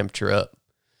body temperature up.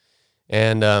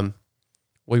 And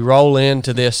we roll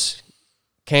into this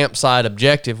campsite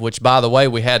objective, which, by the way,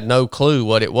 we had no clue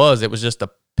what it was. It was just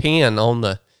a pin on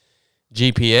the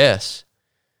GPS,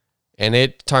 and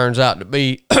it turns out to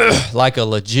be like a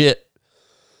legit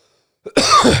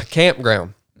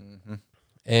campground.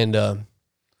 And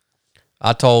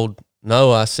I told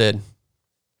Noah, I said,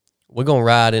 we're going to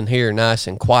ride in here nice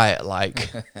and quiet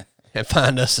like and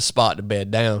find us a spot to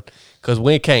bed down, because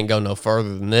we can't go no further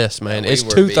than this, man. It's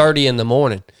 2:30 in the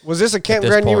morning. Was this a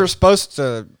campground you were supposed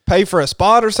to pay for a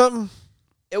spot or something?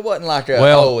 It wasn't like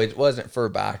it wasn't for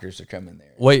bikers to come in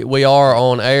there. We are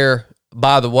on air.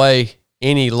 By the way,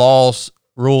 any laws,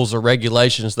 rules, or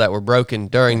regulations that were broken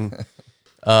during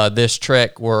this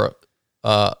trek were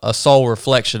a sole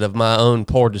reflection of my own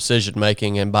poor decision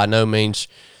making, and by no means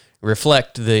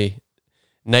reflect the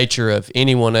nature of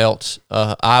anyone else.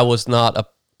 I was not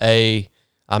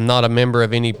I'm not a member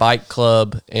of any bike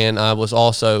club, and I was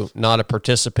also not a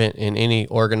participant in any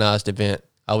organized event.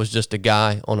 I was just a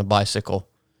guy on a bicycle.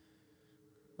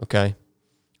 Okay,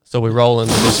 so we roll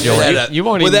into this joint. You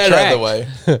won't With even that out track.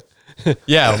 of the way.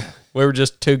 Yeah, we were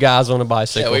just 2 guys on a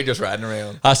bicycle. Yeah, we just riding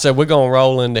around. I said, we're going to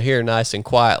roll into here nice and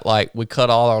quiet. Like, we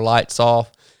cut all our lights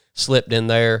off, slipped in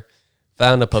there,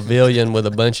 found a pavilion with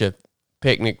a bunch of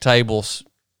picnic tables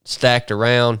stacked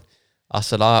around. I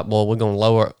said, all right, well, we're going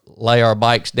to lay our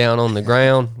bikes down on the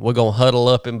ground. We're going to huddle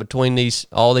up in between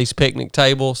all these picnic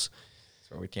tables.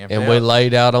 So we camped And out. we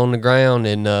laid out on the ground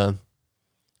and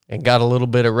got a little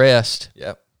bit of rest.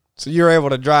 Yep. So you're able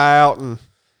to dry out and,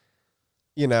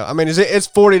 it's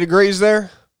 40 degrees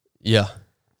there? Yeah.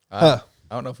 Huh.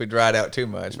 I don't know if we dried out too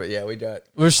much, but yeah, we got.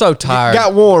 We were so tired.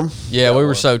 Got warm. Yeah, we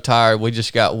were so tired. We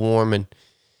just got warm, and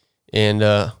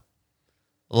and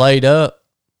laid up.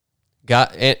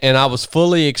 And I was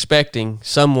fully expecting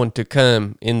someone to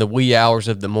come in the wee hours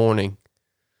of the morning,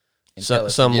 And tell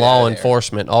us to some get law out of there.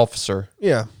 enforcement officer,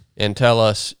 Yeah. and tell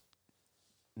us,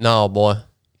 "No, boy,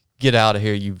 get out of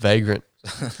here, you vagrant."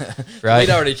 Right?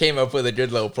 We'd already came up with a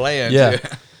good little plan. Yeah. Too.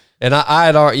 And I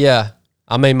had already, yeah.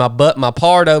 I mean, my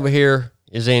part over here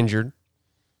is injured.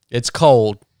 It's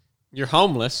cold. You're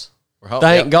homeless. We're home-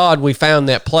 Thank yep. God we found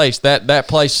that place. That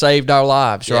place saved our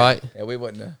lives, Yeah. right? Yeah, we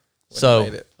wouldn't have So,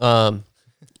 made it.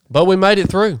 but we made it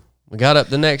through. We got up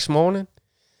the next morning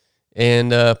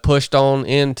and pushed on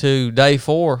into day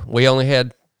 4. We only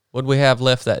had, what did we have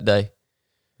left that day?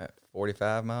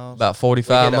 45 miles. About we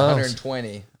 45 did miles.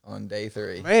 120 on day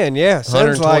 3. Man, yeah.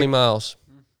 Sounds 120 like, miles.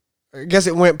 I guess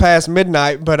it went past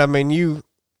midnight, but I mean,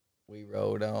 We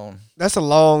rode on. that's a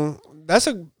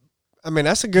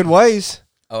good ways.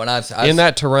 Oh, and In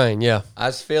that terrain, yeah. I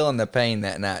was feeling the pain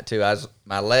that night too.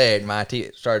 My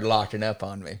teeth started locking up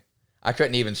on me. I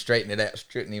couldn't even straighten it out.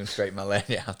 Couldn't even straighten my leg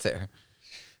out there.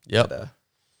 Yep. But,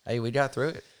 hey, we got through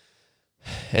it.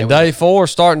 And day 4,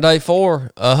 starting day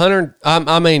 4,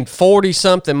 40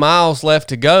 something miles left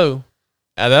to go.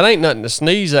 That ain't nothing to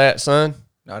sneeze at, son.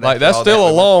 No, and Like, after that's all still that,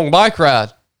 a we long bike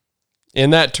ride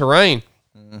in that terrain.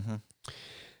 Mm-hmm.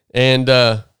 And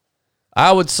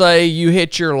I would say you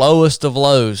hit your lowest of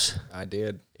lows I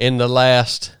did in the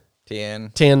last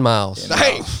 10. 10 miles.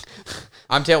 Dang.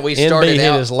 I'm telling you, we NB started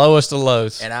hit out, his lowest of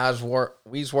lows. and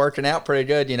we was working out pretty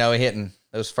good. You know, hitting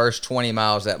those first 20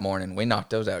 miles that morning. We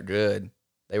knocked those out good.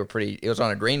 They were pretty. It was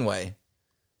on a greenway,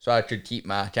 so I could keep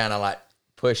my kind of like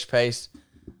push pace.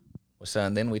 Well,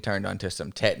 son, then we turned onto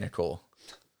some technical.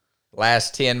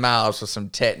 Last 10 miles was some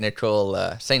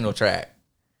technical single track.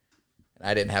 And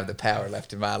I didn't have the power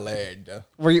left in my leg, though.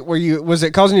 Was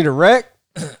it causing you to wreck?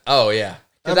 Oh, yeah.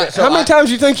 How many times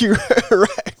do you think you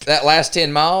wrecked? That last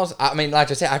 10 miles, I mean,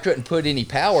 like I said, I couldn't put any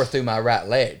power through my right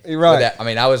leg. You're right. With that. I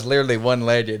mean, I was literally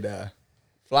one-legged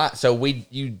fly. So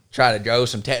you try to go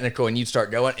some technical, and you'd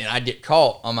start going, and I'd get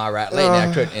caught on my right leg,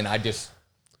 and I couldn't, and I just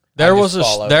There I'd was just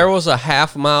fall over. there was a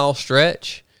half-mile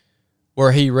stretch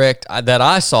where he wrecked that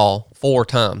I saw 4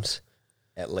 times.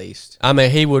 at least. I mean,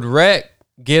 he would wreck,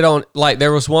 get on, like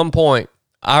there was one point,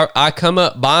 I come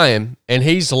up by him, and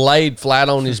he's laid flat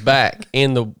on his back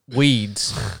in the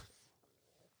weeds.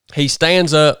 He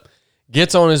stands up,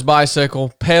 gets on his bicycle,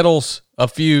 pedals a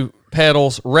few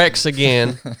pedals, wrecks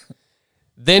again.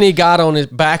 Then he got on his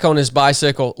back on his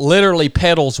bicycle, literally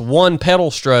pedals one pedal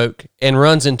stroke, and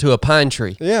runs into a pine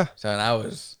tree. Yeah. So I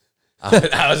was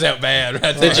that bad.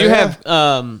 Right there. Did you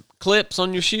have clips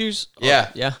on your shoes? Yeah.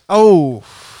 Yeah. Oh,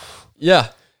 Yeah.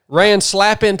 Ran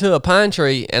slap into a pine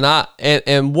tree, and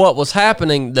what was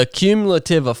happening, the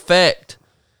cumulative effect,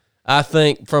 I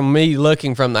think, from me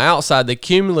looking from the outside, the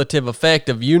cumulative effect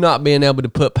of you not being able to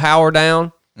put power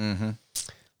down,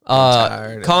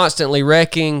 tired. constantly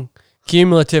wrecking,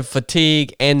 cumulative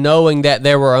fatigue, and knowing that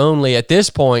there were only, at this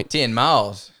point, 10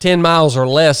 miles. 10 miles or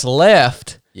less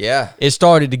left, Yeah. it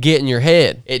started to get in your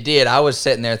head. It did. I was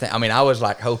sitting there I was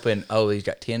like hoping, oh, he's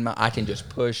got 10 miles. I can just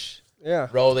push, yeah.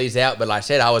 roll these out. But like I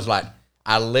said, I was like,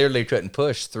 I literally couldn't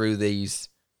push through these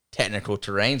technical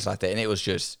terrains like that. And it was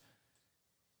just,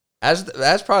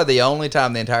 that's probably the only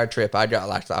time the entire trip I got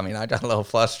I got a little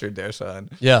flustered there,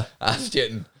 son. Yeah. I was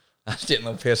getting a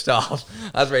little pissed off.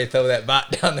 I was ready to throw that bike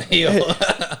down the hill.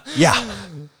 Yeah.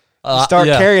 Start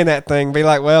yeah. carrying that thing. Be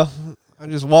like, well, I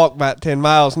just walked about 10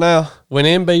 miles now. When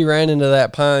MB ran into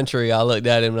that pine tree, I looked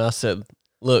at him and I said,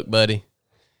 "Look, buddy,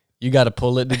 you got to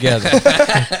pull it together."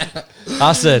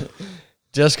 I said,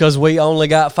 just because we only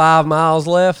got 5 miles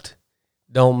left,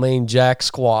 don't mean jack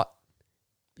squat.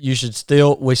 We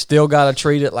still got to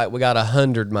treat it like we got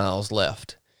 100 miles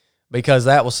left, because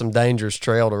that was some dangerous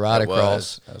trail to ride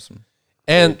across. That was some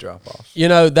And drop offs. you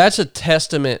know, that's a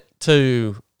testament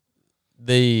to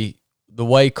the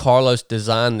way Carlos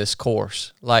designed this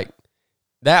course. Like,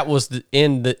 that was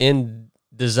in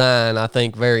design, I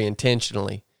think, very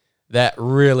intentionally. That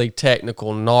really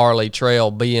technical, gnarly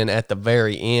trail being at the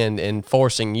very end and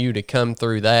forcing you to come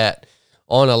through that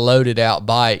on a loaded out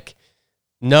bike,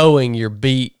 knowing you're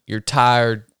beat, you're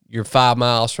tired, you're 5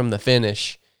 miles from the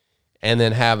finish, and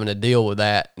then having to deal with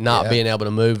that, not being able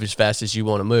to move as fast as you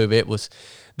want to move. It was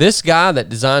this guy that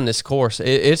designed this course.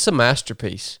 It's a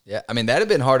masterpiece. Yeah, I mean, that'd have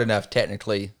been hard enough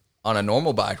technically on a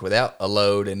normal bike without a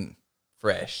load and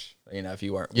fresh, if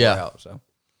you weren't wore out. So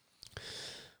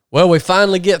Well, we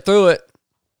finally get through it.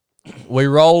 We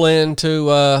roll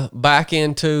into back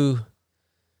into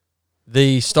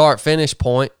the start-finish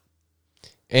point,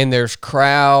 and there's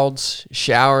crowds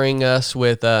showering us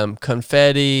with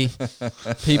confetti,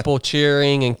 people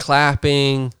cheering and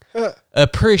clapping,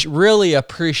 really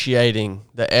appreciating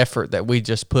the effort that we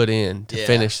just put in to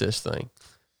finish this thing.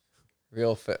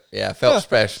 Felt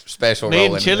special. Me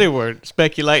and rolling Chili in. were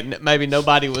speculating that maybe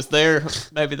nobody was there.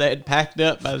 Maybe they had packed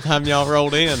up by the time y'all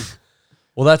rolled in.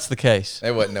 Well, that's the case.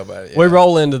 There wasn't nobody. We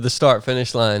roll into the start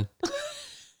finish line,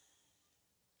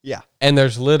 Yeah. and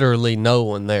there's literally no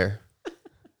one there.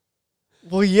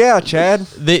 Well, yeah, Chad.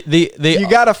 You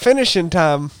got a finishing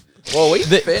time. Well, we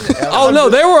finished. Oh no,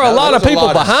 there were a lot of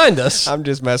people behind us. I'm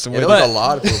just messing There with was you. a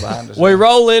lot of people behind us. We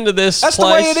roll into this That's place.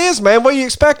 the way it is, man. What do you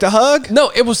expect? A hug?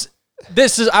 No, it was.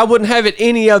 I wouldn't have it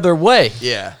any other way.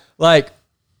 Yeah. Like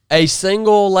a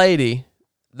single lady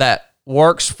that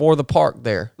works for the park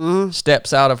there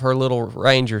steps out of her little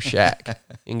ranger shack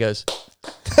and goes,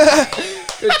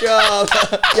 Good job.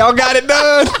 Y'all got it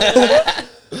done.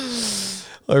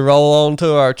 we roll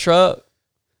onto our truck,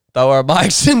 throw our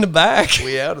bikes in the back,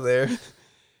 We out of there.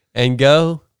 and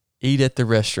go eat at the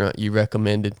restaurant you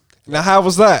recommended. Now, how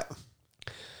was that?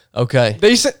 Okay.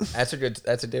 Decent? That's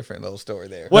a different little story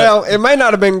there. Well, it may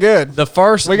not have been good. The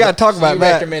first We got to talk about you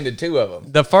that. recommended 2 of them.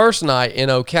 the first night in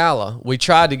Ocala, we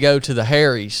tried to go to the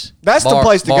Harry's. That's the bar-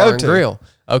 place to bar go and to. Grill.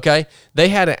 Okay. They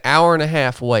had an hour and a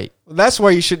half wait. That's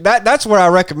where you should. That's where I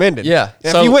recommended. Yeah.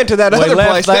 If you went to that we other left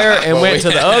place there and Well, went we- to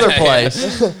the other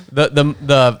place.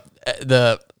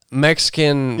 The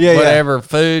Mexican Yeah, yeah. whatever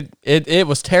food. It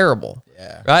was terrible.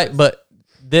 Yeah. Right. But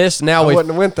this now I we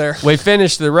wouldn't have went there. we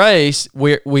finished the race.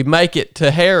 We make it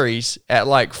to Harry's at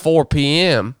like 4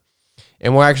 p.m.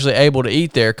 and we're actually able to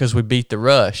eat there because we beat the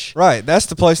rush. Right. That's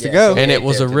the place to Yeah, go. so- And We it ate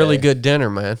was a there really today. good dinner,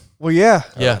 man. Well, yeah.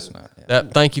 Yeah. that's not- yeah.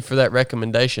 Thank you for that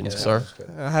recommendation, sir.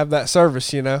 I have that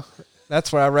service,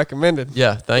 That's what I recommended.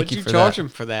 Yeah, thank What'd you you for charge that. him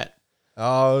for that?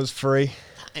 Oh, it was free.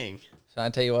 Dang. So I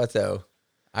tell you what, though,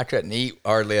 I couldn't eat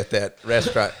hardly at that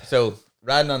restaurant. So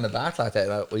riding on the bike like that,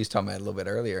 like we was talking about a little bit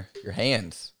earlier, your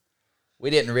hands. We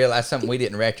didn't realize something we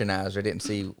didn't recognize or didn't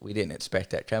see. We didn't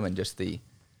expect that coming. Just the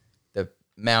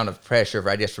amount of pressure,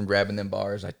 right, just from grabbing them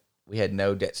bars. We had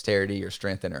no dexterity or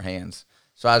strength in our hands.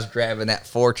 So I was grabbing that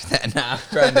fork and that knife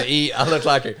trying to eat. I looked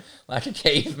like a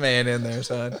caveman in there,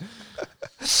 son.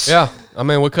 Yeah, I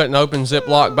mean, we couldn't open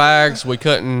Ziploc bags. We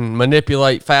couldn't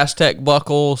manipulate Fast Tech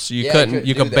buckles. You Yeah, couldn't. couldn't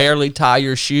You do could that. barely tie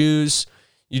your shoes.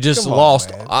 You just Come on, lost.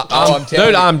 man. I'm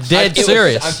telling you. dead It was-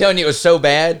 serious. I'm telling you, it was so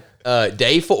bad.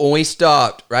 Day 4, when we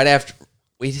stopped, right after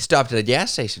we stopped at a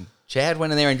gas station, Chad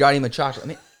went in there and got him a chocolate. I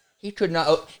mean, he could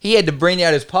not. He had to bring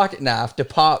out his pocket knife to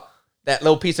pop that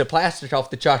little piece of plastic off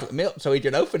the chocolate milk so he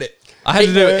could open it. I had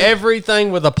to do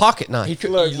everything with a pocket knife. He could.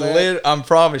 Look, man. I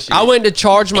promise you. I went to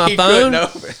charge my He phone, couldn't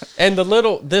open it.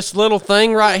 and this little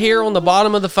thing right here on the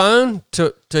bottom of the phone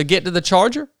to get to the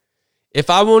charger. If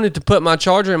I wanted to put my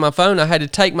charger in my phone, I had to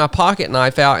take my pocket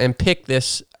knife out and pick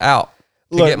this out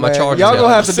to Look, get my man, charger. y'all out.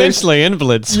 gonna have to do. Essentially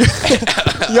invalids.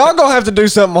 Y'all gonna have to do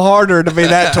something harder to be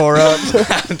that tore up.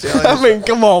 I mean,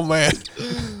 come on, man.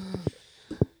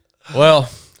 Well,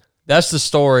 that's the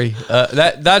story.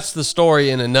 That's the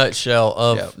story in a nutshell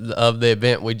of the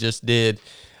event we just did.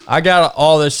 I got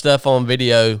all this stuff on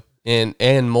video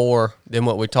and more than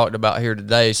what we talked about here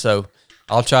today. So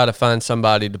I'll try to find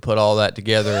somebody to put all that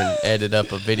together and edit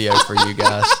up a video for you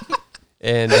guys.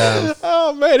 And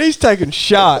Oh man, he's taking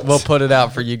shots. we'll put it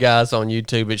out for you guys on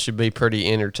YouTube. It should be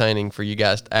pretty entertaining for you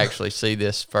guys to actually see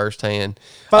this firsthand.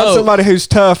 Find somebody who's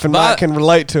tough and but- can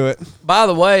relate to it. By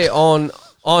the way, on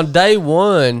day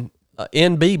one,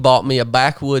 NB bought me a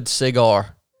backwoods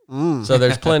cigar. So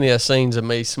there's plenty of scenes of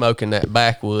me smoking that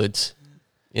backwoods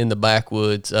in the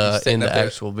backwoods Sitting in the up there.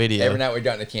 actual video. Every night we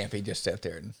got in the camp, he just sat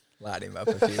there and light him up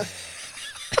a few.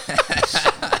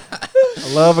 I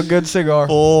love a good cigar.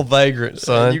 Full vagrant,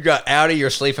 son. You got out of your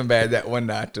sleeping bag that one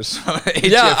night to hit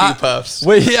Yeah, you a few I- puffs.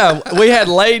 we had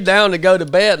laid down to go to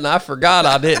bed, and I forgot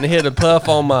I didn't hit a puff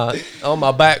on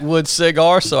my backwoods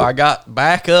cigar, so I got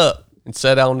back up and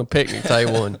sat on the picnic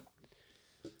table and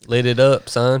lit it up,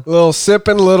 son. Little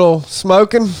sipping, little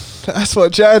smoking. That's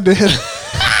what Chad did.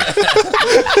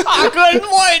 I couldn't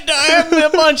wait to have me a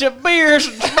bunch of beers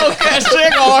and smoke that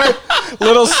cigar.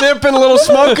 Little sipping, little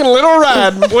smoking, little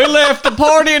riding. We left the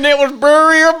party and it was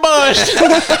brewery or bust.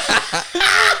 Then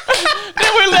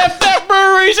we left that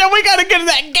brewery, so we got to get to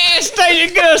that gas station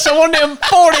and get us one of them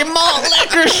 40 malt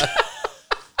liquors.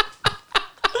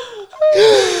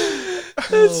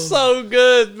 It's so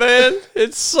good, man.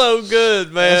 It's so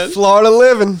good, man. Florida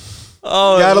living.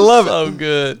 Oh, Gotta it was love it. so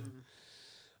good.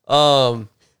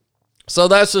 So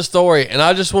that's the story, and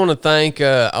I just want to thank.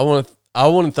 I want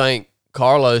to thank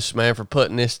Carlos, man, for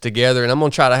putting this together. And I'm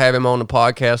going to try to have him on the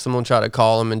podcast. I'm going to try to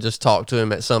call him and just talk to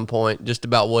him at some point just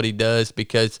about what he does,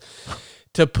 because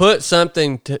to put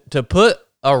something, to put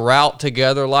a route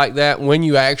together like that when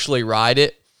you actually ride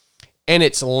it and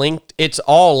it's linked, it's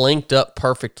all linked up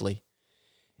perfectly.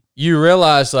 You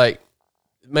realize, like,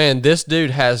 man, this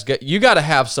dude you got to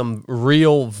have some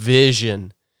real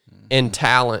vision and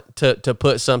talent to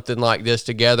put something like this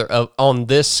together on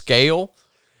this scale.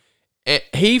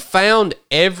 He found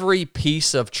every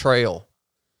piece of trail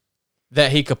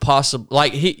that he could possibly,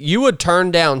 like, you would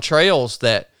turn down trails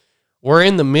that were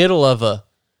in the middle of a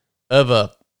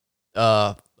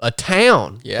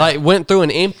town, like went through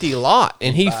an empty lot,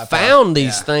 and he found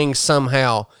these things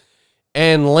somehow,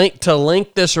 and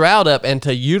link this route up and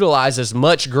to utilize as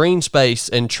much green space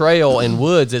and trail and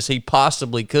woods as he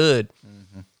possibly could.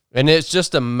 And it's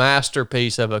just a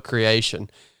masterpiece of a creation.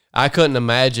 I couldn't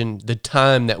imagine the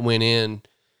time that went in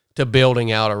to building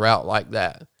out a route like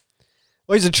that.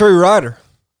 Well, he's a true rider.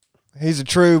 He's a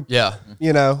true,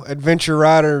 adventure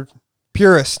rider,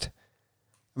 purist.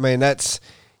 I mean,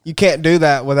 you can't do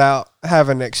that without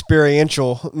having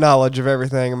experiential knowledge of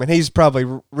everything. I mean, he's probably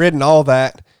ridden all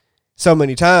that so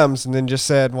many times and then just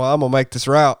said, well, I'm going to make this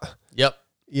route. Yep.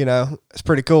 It's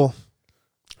pretty cool.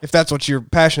 If that's what you're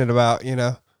passionate about,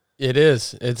 It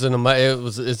is. It's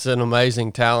an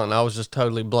amazing talent. I was just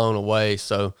totally blown away.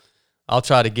 So I'll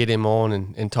try to get him on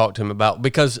and talk to him about,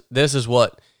 because this is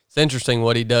it's interesting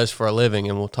what he does for a living,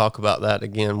 and we'll talk about that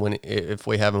again if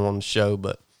we have him on the show.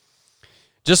 But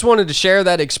just wanted to share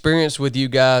that experience with you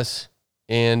guys.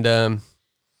 And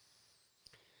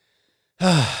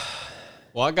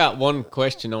well, I got one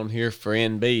question on here for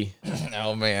NB.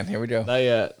 Oh man, here we go.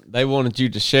 They wanted you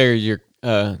to share your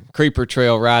creeper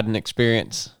trail riding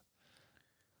experience.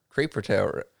 Creeper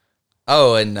Trail.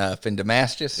 Oh, in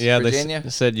Damascus, Virginia. They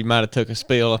said you might have took a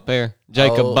spill up there.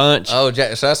 Jacob Bunch. So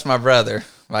that's my brother,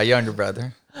 my younger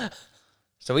brother.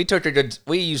 So we took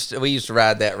we used to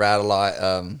ride that route a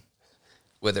lot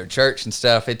with our church and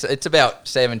stuff. It's about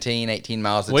 17, 18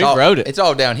 miles. We rode it. It's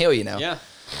all downhill, Yeah.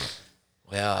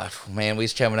 Well, man, we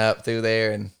was coming up through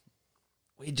there, and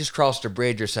we just crossed a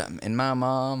bridge or something, and my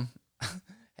mom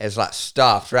has like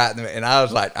stopped right in the, and I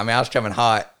was like, I was coming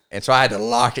hot, and so I had to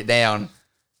lock it down,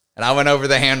 and I went over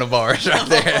the handlebars right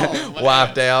there,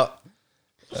 wiped out.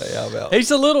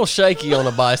 He's a little shaky on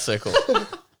a bicycle.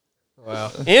 Wow.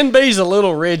 NB's a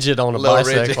little rigid on a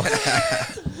bicycle.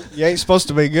 You ain't supposed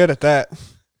to be good at that.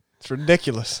 It's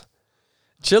ridiculous.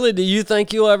 Chili, do you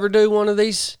think you'll ever do one of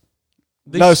these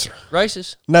No, sir.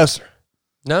 races? No, sir.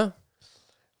 No?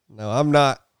 No, I'm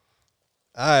not.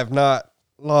 I have not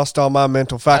lost all my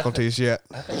mental faculties yet.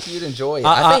 I think you'd enjoy it.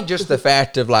 I think just the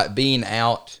fact of like being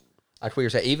out, like we were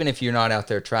saying, even if you're not out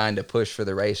there trying to push for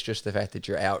the race, just the fact that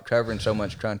you're out covering so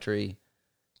much country,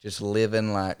 just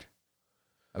living like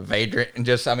a vagrant, and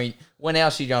just, when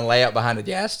else are you going to lay out behind a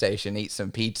gas station, eat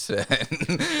some pizza?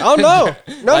 Oh, no.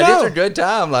 No, like, no. It's a good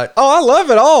time. Like, oh, I love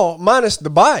it all, minus the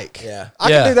bike. Yeah. I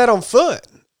can do that on foot.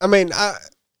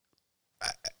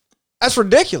 That's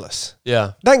ridiculous.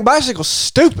 Yeah. Dang, bicycle's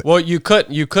stupid. Well, you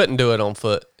couldn't do it on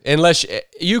foot unless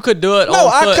you could do it No,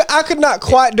 on foot. I could not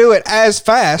quite do it as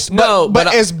fast.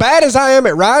 But as bad as I am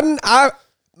at riding,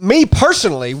 me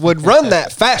personally would run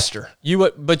that faster. You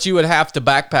would have to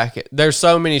backpack it. There's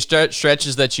so many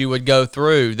stretches that you would go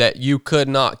through that you could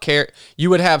not carry.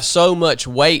 You would have so much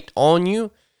weight on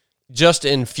you just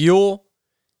in fuel.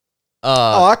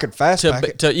 I could fast pack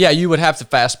it. You would have to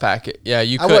fast pack it. Yeah,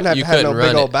 I wouldn't have to have no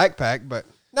big old backpack, but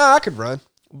no, I could run.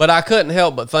 But I couldn't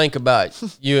help but think about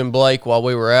you and Blake while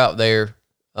we were out there.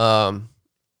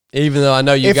 Even though I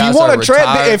know you guys are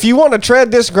retired. If you want to tread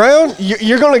this ground,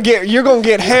 you're gonna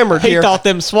get hammered He here. thought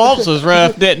them swamps was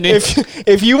rough, didn't he?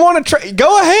 If you want to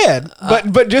go ahead,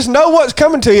 but just know what's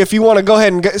coming to you if you want to go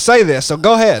ahead and say this. So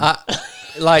go ahead.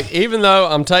 Even though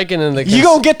I'm taking in the you're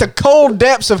gonna get the cold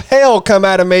depths of hell come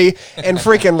out of me and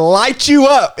freaking light you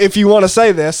up if you want to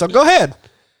say this. So go ahead.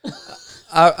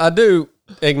 I do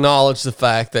acknowledge the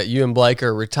fact that you and Blake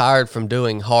are retired from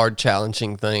doing hard,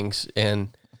 challenging things,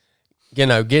 and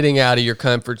getting out of your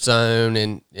comfort zone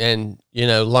and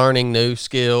learning new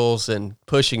skills and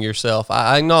pushing yourself.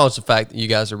 I acknowledge the fact that you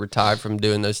guys are retired from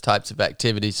doing those types of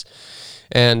activities,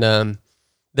 and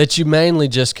that you mainly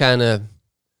just kind of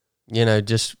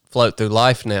just float through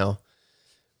life now.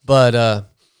 But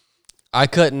I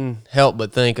couldn't help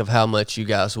but think of how much you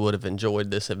guys would have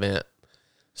enjoyed this event.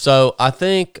 So I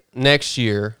think next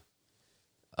year,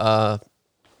 the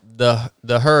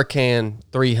Hurricane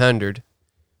 300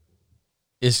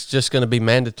 is just going to be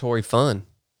mandatory fun.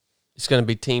 It's going to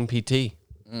be Team PT.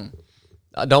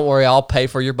 Don't worry, I'll pay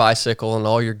for your bicycle and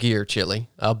all your gear, Chili.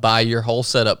 I'll buy your whole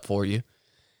setup for you.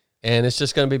 And it's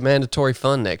just going to be mandatory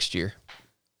fun next year.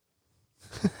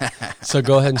 So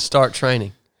go ahead and start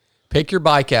training. Pick your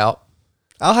bike out.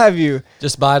 I'll have you.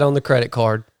 Just buy it on the credit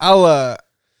card. I'll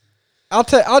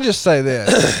just say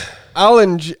this. I'll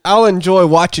enjoy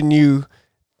watching you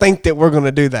think that we're going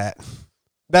to do that.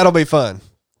 That'll be fun.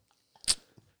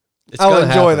 I'll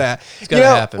enjoy that. It's going to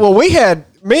happen. Well,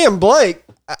 me and Blake,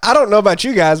 I don't know about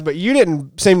you guys, but you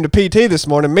didn't seem to PT this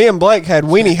morning. Me and Blake had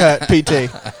Weenie Hut PT.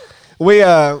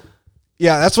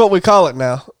 That's what we call it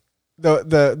now.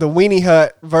 The Weenie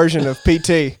Hut version of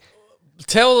PT.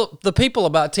 Tell the people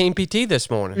about Team PT this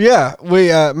morning. Yeah,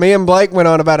 me and Blake went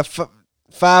on about a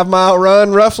 5 mile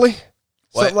run, roughly.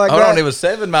 Something like Hold that. on, it was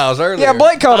 7 miles earlier. Yeah,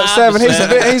 Blake called it 7.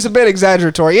 7. He's a bit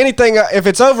exaggeratory. Anything if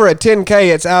it's over a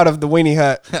 10K, it's out of the Weenie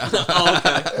Hut.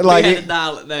 Okay. Like we had to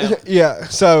dial it down. Yeah.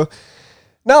 So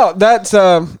no, that's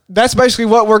basically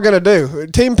what we're gonna do.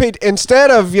 Team Pete,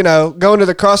 instead of going to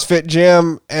the CrossFit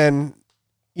gym and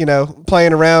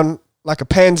playing around like a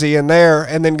pansy in there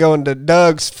and then going to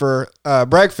Doug's for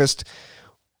breakfast,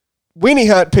 Weenie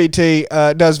Hut PT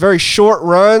does very short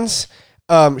runs,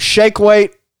 shake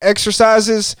weight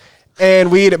exercises,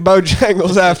 and we eat at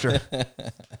Bojangles after.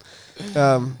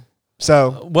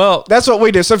 So Well, that's what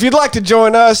we do. So if you'd like to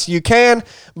join us, you can.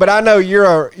 But I know you're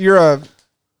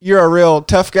a real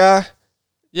tough guy,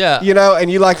 yeah.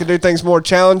 and you like to do things more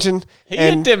challenging. He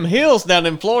hit them hills down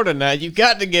in Florida now. You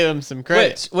got to give him some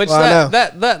credit. Which Well, I know.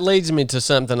 that leads me to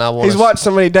something I want He's watched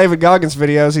so many David Goggins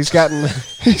videos. He's gotten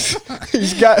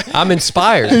he's got I'm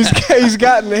inspired. he's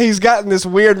gotten this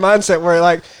weird mindset where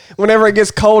like whenever it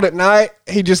gets cold at night,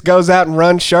 he just goes out and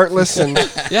runs shirtless and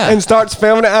Yeah. and starts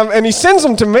filming it. And he sends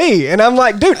them to me, and I'm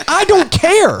like, dude, I don't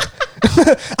care.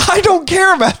 I don't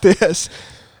care about this.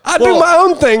 I do Well- my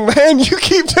own thing, man. You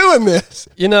keep doing this.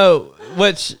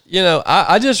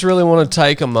 I just really want to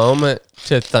take a moment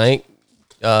to thank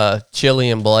Chili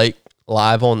and Blake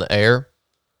live on the air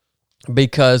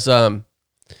because, for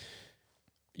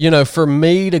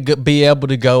me to be able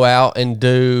to go out and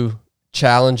do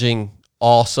challenging,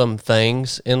 awesome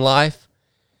things in life,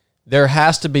 there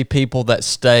has to be people that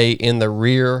stay in the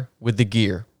rear with the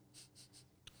gear.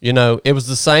 It was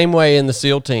the same way in the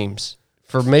SEAL teams.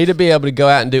 For me to be able to go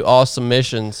out and do awesome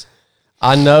missions,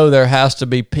 I know there has to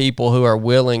be people who are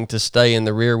willing to stay in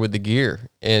the rear with the gear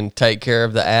and take care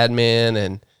of the admin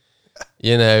and,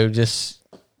 just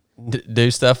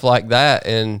do stuff like that.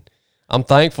 And I'm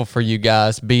thankful for you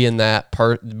guys being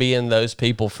being those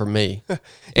people for me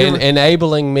and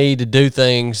enabling me to do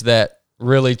things that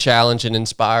really challenge and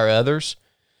inspire others.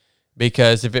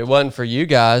 Because if it wasn't for you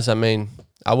guys,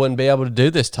 I wouldn't be able to do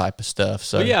this type of stuff.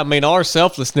 So Well, yeah, our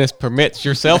selflessness permits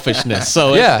your selfishness.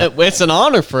 So Yeah. it's an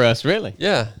honor for us, really.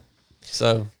 yeah.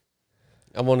 So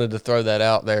I wanted to throw that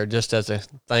out there just as a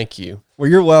thank you. Well,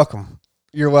 you're welcome.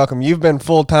 You're welcome. You've been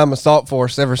full-time Assault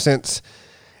Force ever since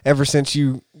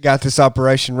you got this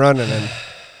operation running, and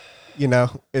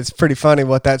it's pretty funny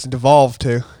what that's devolved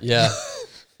to. Yeah.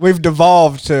 We've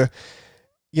devolved to,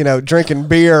 drinking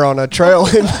beer on a trail.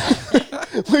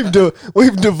 We've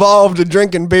devolved to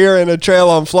drinking beer in a trail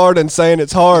on Florida and saying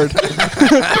it's hard.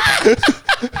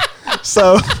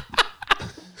 So,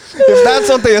 if that's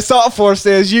what the Assault Force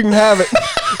is, you can have it.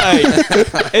 Hey,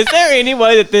 is there any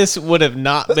way that this would have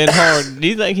not been hard? Do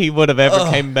you think he would have ever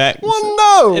came back? Well,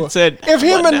 no. and said, If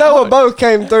him "What and now?" Noah both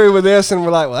came through with this and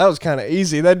were like, well, that was kind of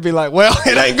easy, they'd be like, well,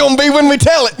 it ain't going to be when we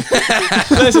tell it.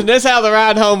 Listen, this is how the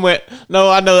ride home went. No,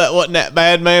 I know that wasn't that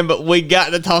bad, man, but we got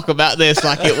to talk about this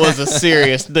like it was a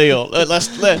serious deal. Let's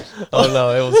Oh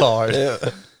no, it was hard.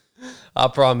 I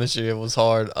promise you it was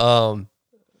hard.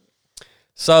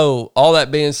 So all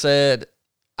that being said,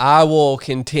 I will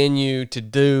continue to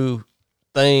do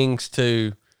things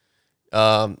to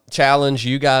challenge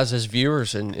you guys as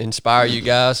viewers and inspire you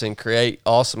guys and create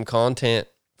awesome content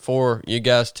for you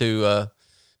guys to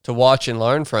watch and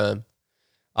learn from.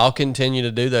 I'll continue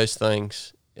to do those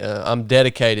things. I'm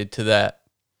dedicated to that.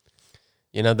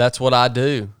 That's what I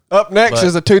do. Up next But-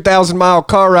 is a 2,000-mile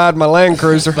car ride in my Land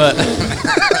Cruiser. But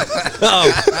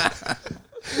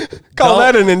Call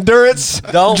that an endurance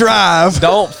drive.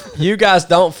 You guys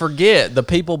don't forget the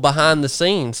people behind the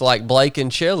scenes like Blake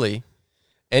and Chili.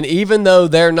 And even though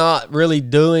they're not really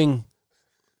doing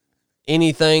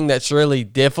anything that's really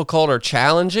difficult or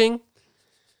challenging,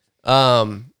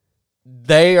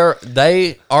 they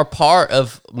are part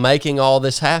of making all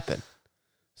this happen.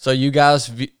 So you guys,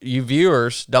 you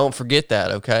viewers, don't forget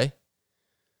that, okay?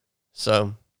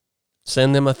 So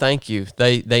send them a thank you.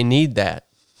 They need that.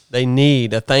 They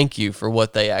need a thank you for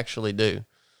what they actually do.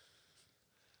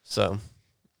 So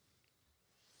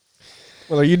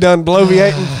Well, are you done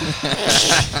bloviating?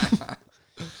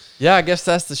 Yeah, I guess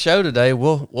that's the show today.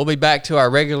 We'll be back to our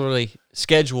regularly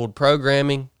scheduled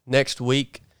programming next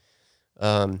week.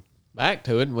 Back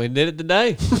to it. We did it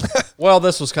today. Well,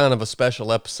 this was kind of a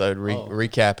special episode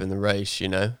recapping the race, you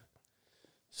know.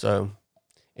 So,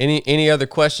 any other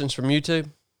questions from YouTube?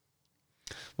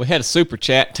 We had a super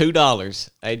chat, $2.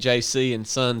 AJC and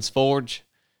Sons Forge.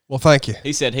 Well, thank you.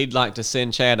 He said he'd like to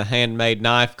send Chad a handmade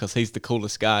knife because he's the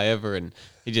coolest guy ever, and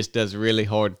he just does really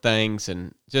hard things,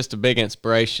 and just a big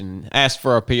inspiration. Asked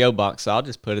for our P.O. box, so I'll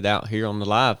just put it out here on the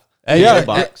live Yeah.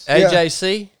 box.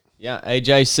 AJC? Yeah,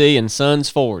 AJC and Sons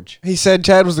Forge. He said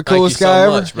Chad was the Thank you coolest so guy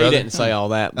ever. much, He brother. didn't say all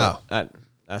that, but I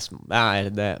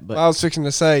added that. But I was fixing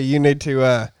to say you need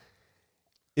to,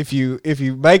 if you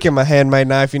make him a handmade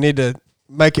knife, you need to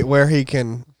make it where he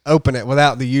can open it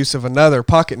without the use of another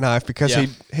pocket knife because Yeah,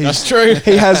 he's that's true.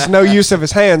 he has no use of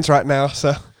his hands right now.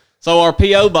 So our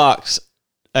P.O. box,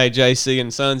 AJC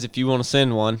and Sons, if you want to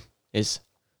send one, is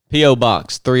P.O.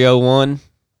 Box 301,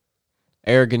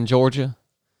 Aragon, Georgia,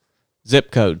 zip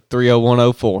code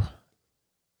 30104.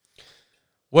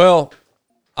 Well,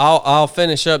 I'll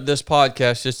finish up this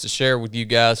podcast just to share with you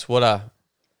guys what I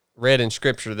read in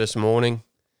Scripture this morning,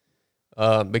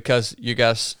 because you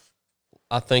guys,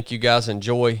 I think you guys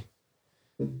enjoy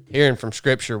hearing from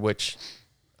Scripture, which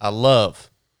I love.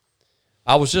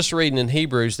 I was just reading in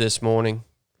Hebrews this morning,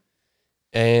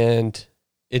 and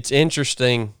it's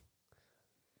interesting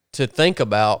to think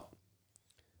about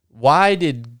what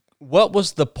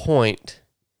was the point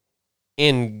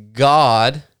in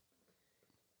God,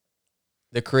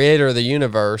 the creator of the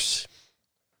universe,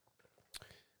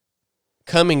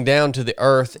 coming down to the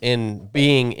earth and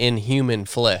being in human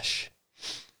flesh?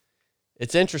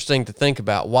 It's interesting to think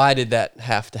about, why did that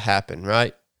have to happen,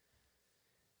 right?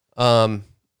 And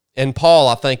Paul,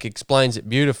 I think, explains it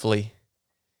beautifully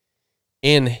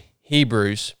in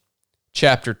Hebrews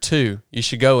chapter 2. You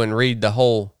should go and read the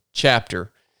whole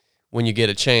chapter when you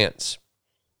get a chance.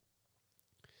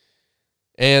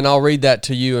 And I'll read that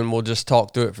to you, and we'll just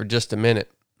talk through it for just a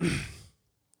minute.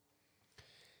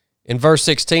 In verse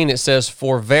 16, it says,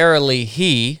 "For verily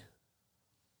he,"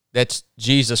 that's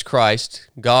Jesus Christ,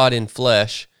 God in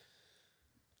flesh,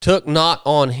 "took not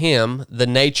on him the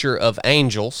nature of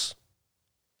angels,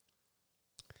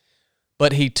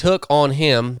 but he took on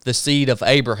him the seed of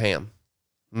Abraham,"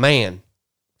 man,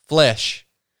 flesh.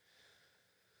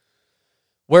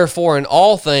 "Wherefore in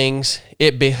all things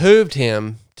it behooved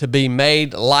him to be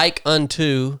made like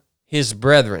unto his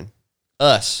brethren,"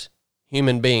 us,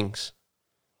 human beings,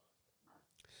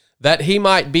 "that he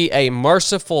might be a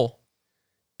merciful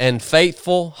and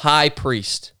faithful high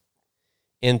priest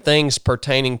in things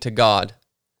pertaining to God,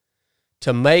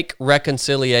 to make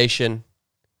reconciliation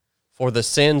for the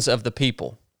sins of the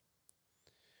people.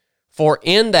 For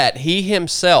in that he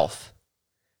himself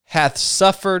hath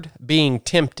suffered being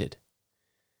tempted,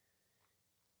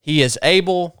 he is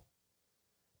able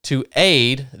to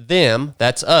aid them,"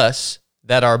 that's us,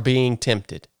 "that are being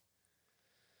tempted."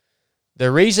 The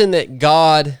reason that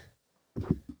God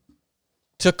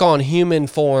took on human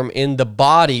form in the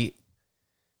body,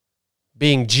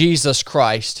 being Jesus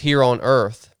Christ here on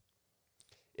earth,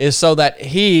 is so that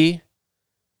he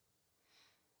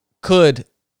could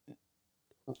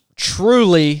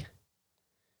truly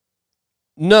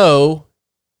know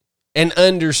and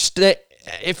understand,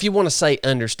 if you want to say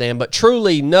understand, but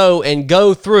truly know and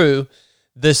go through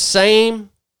the same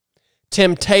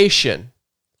temptation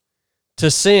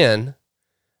to sin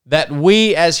that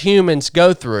we as humans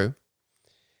go through.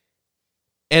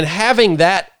 And having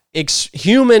that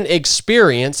human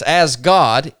experience as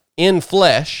God in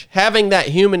flesh, having that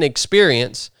human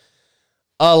experience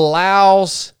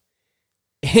allows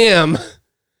him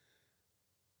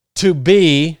to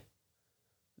be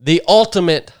the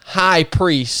ultimate high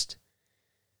priest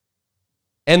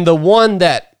and the one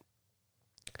that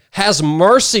has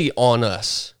mercy on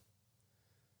us,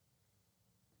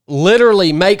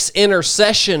 literally makes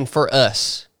intercession for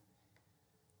us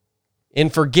in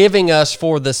forgiving us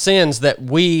for the sins that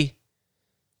we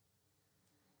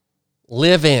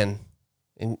live in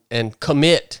and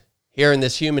commit here in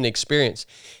this human experience.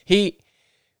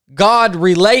 God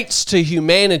relates to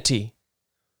humanity.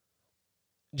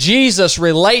 Jesus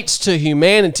relates to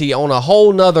humanity on a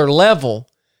whole nother level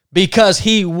because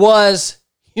he was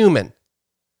human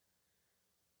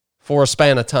for a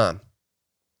span of time.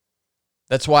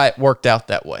 That's why it worked out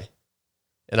that way.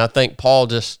 And I think Paul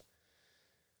just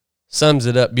sums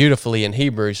it up beautifully in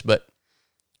Hebrews, but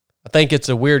I think it's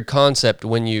a weird concept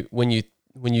when you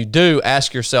do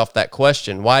ask yourself that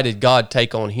question, why did God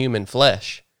take on human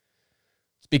flesh?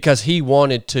 It's because he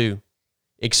wanted to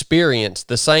experienced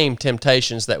the same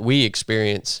temptations that we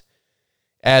experience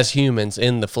as humans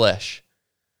in the flesh.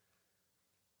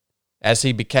 As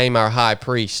he became our high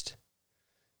priest,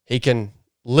 he can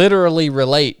literally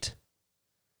relate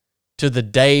to the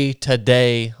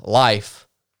day-to-day life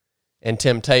and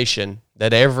temptation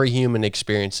that every human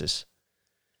experiences.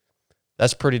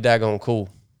 That's pretty daggone cool.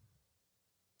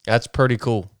 That's pretty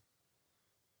cool.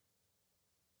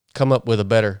 Come up with a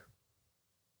better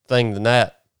thing than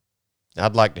that.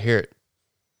 I'd like to hear it.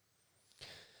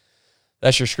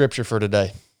 That's your scripture for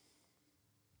today.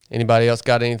 Anybody else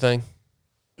got anything?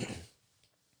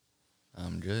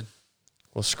 I'm good.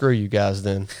 Well, screw you guys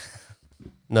then.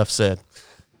 Enough said.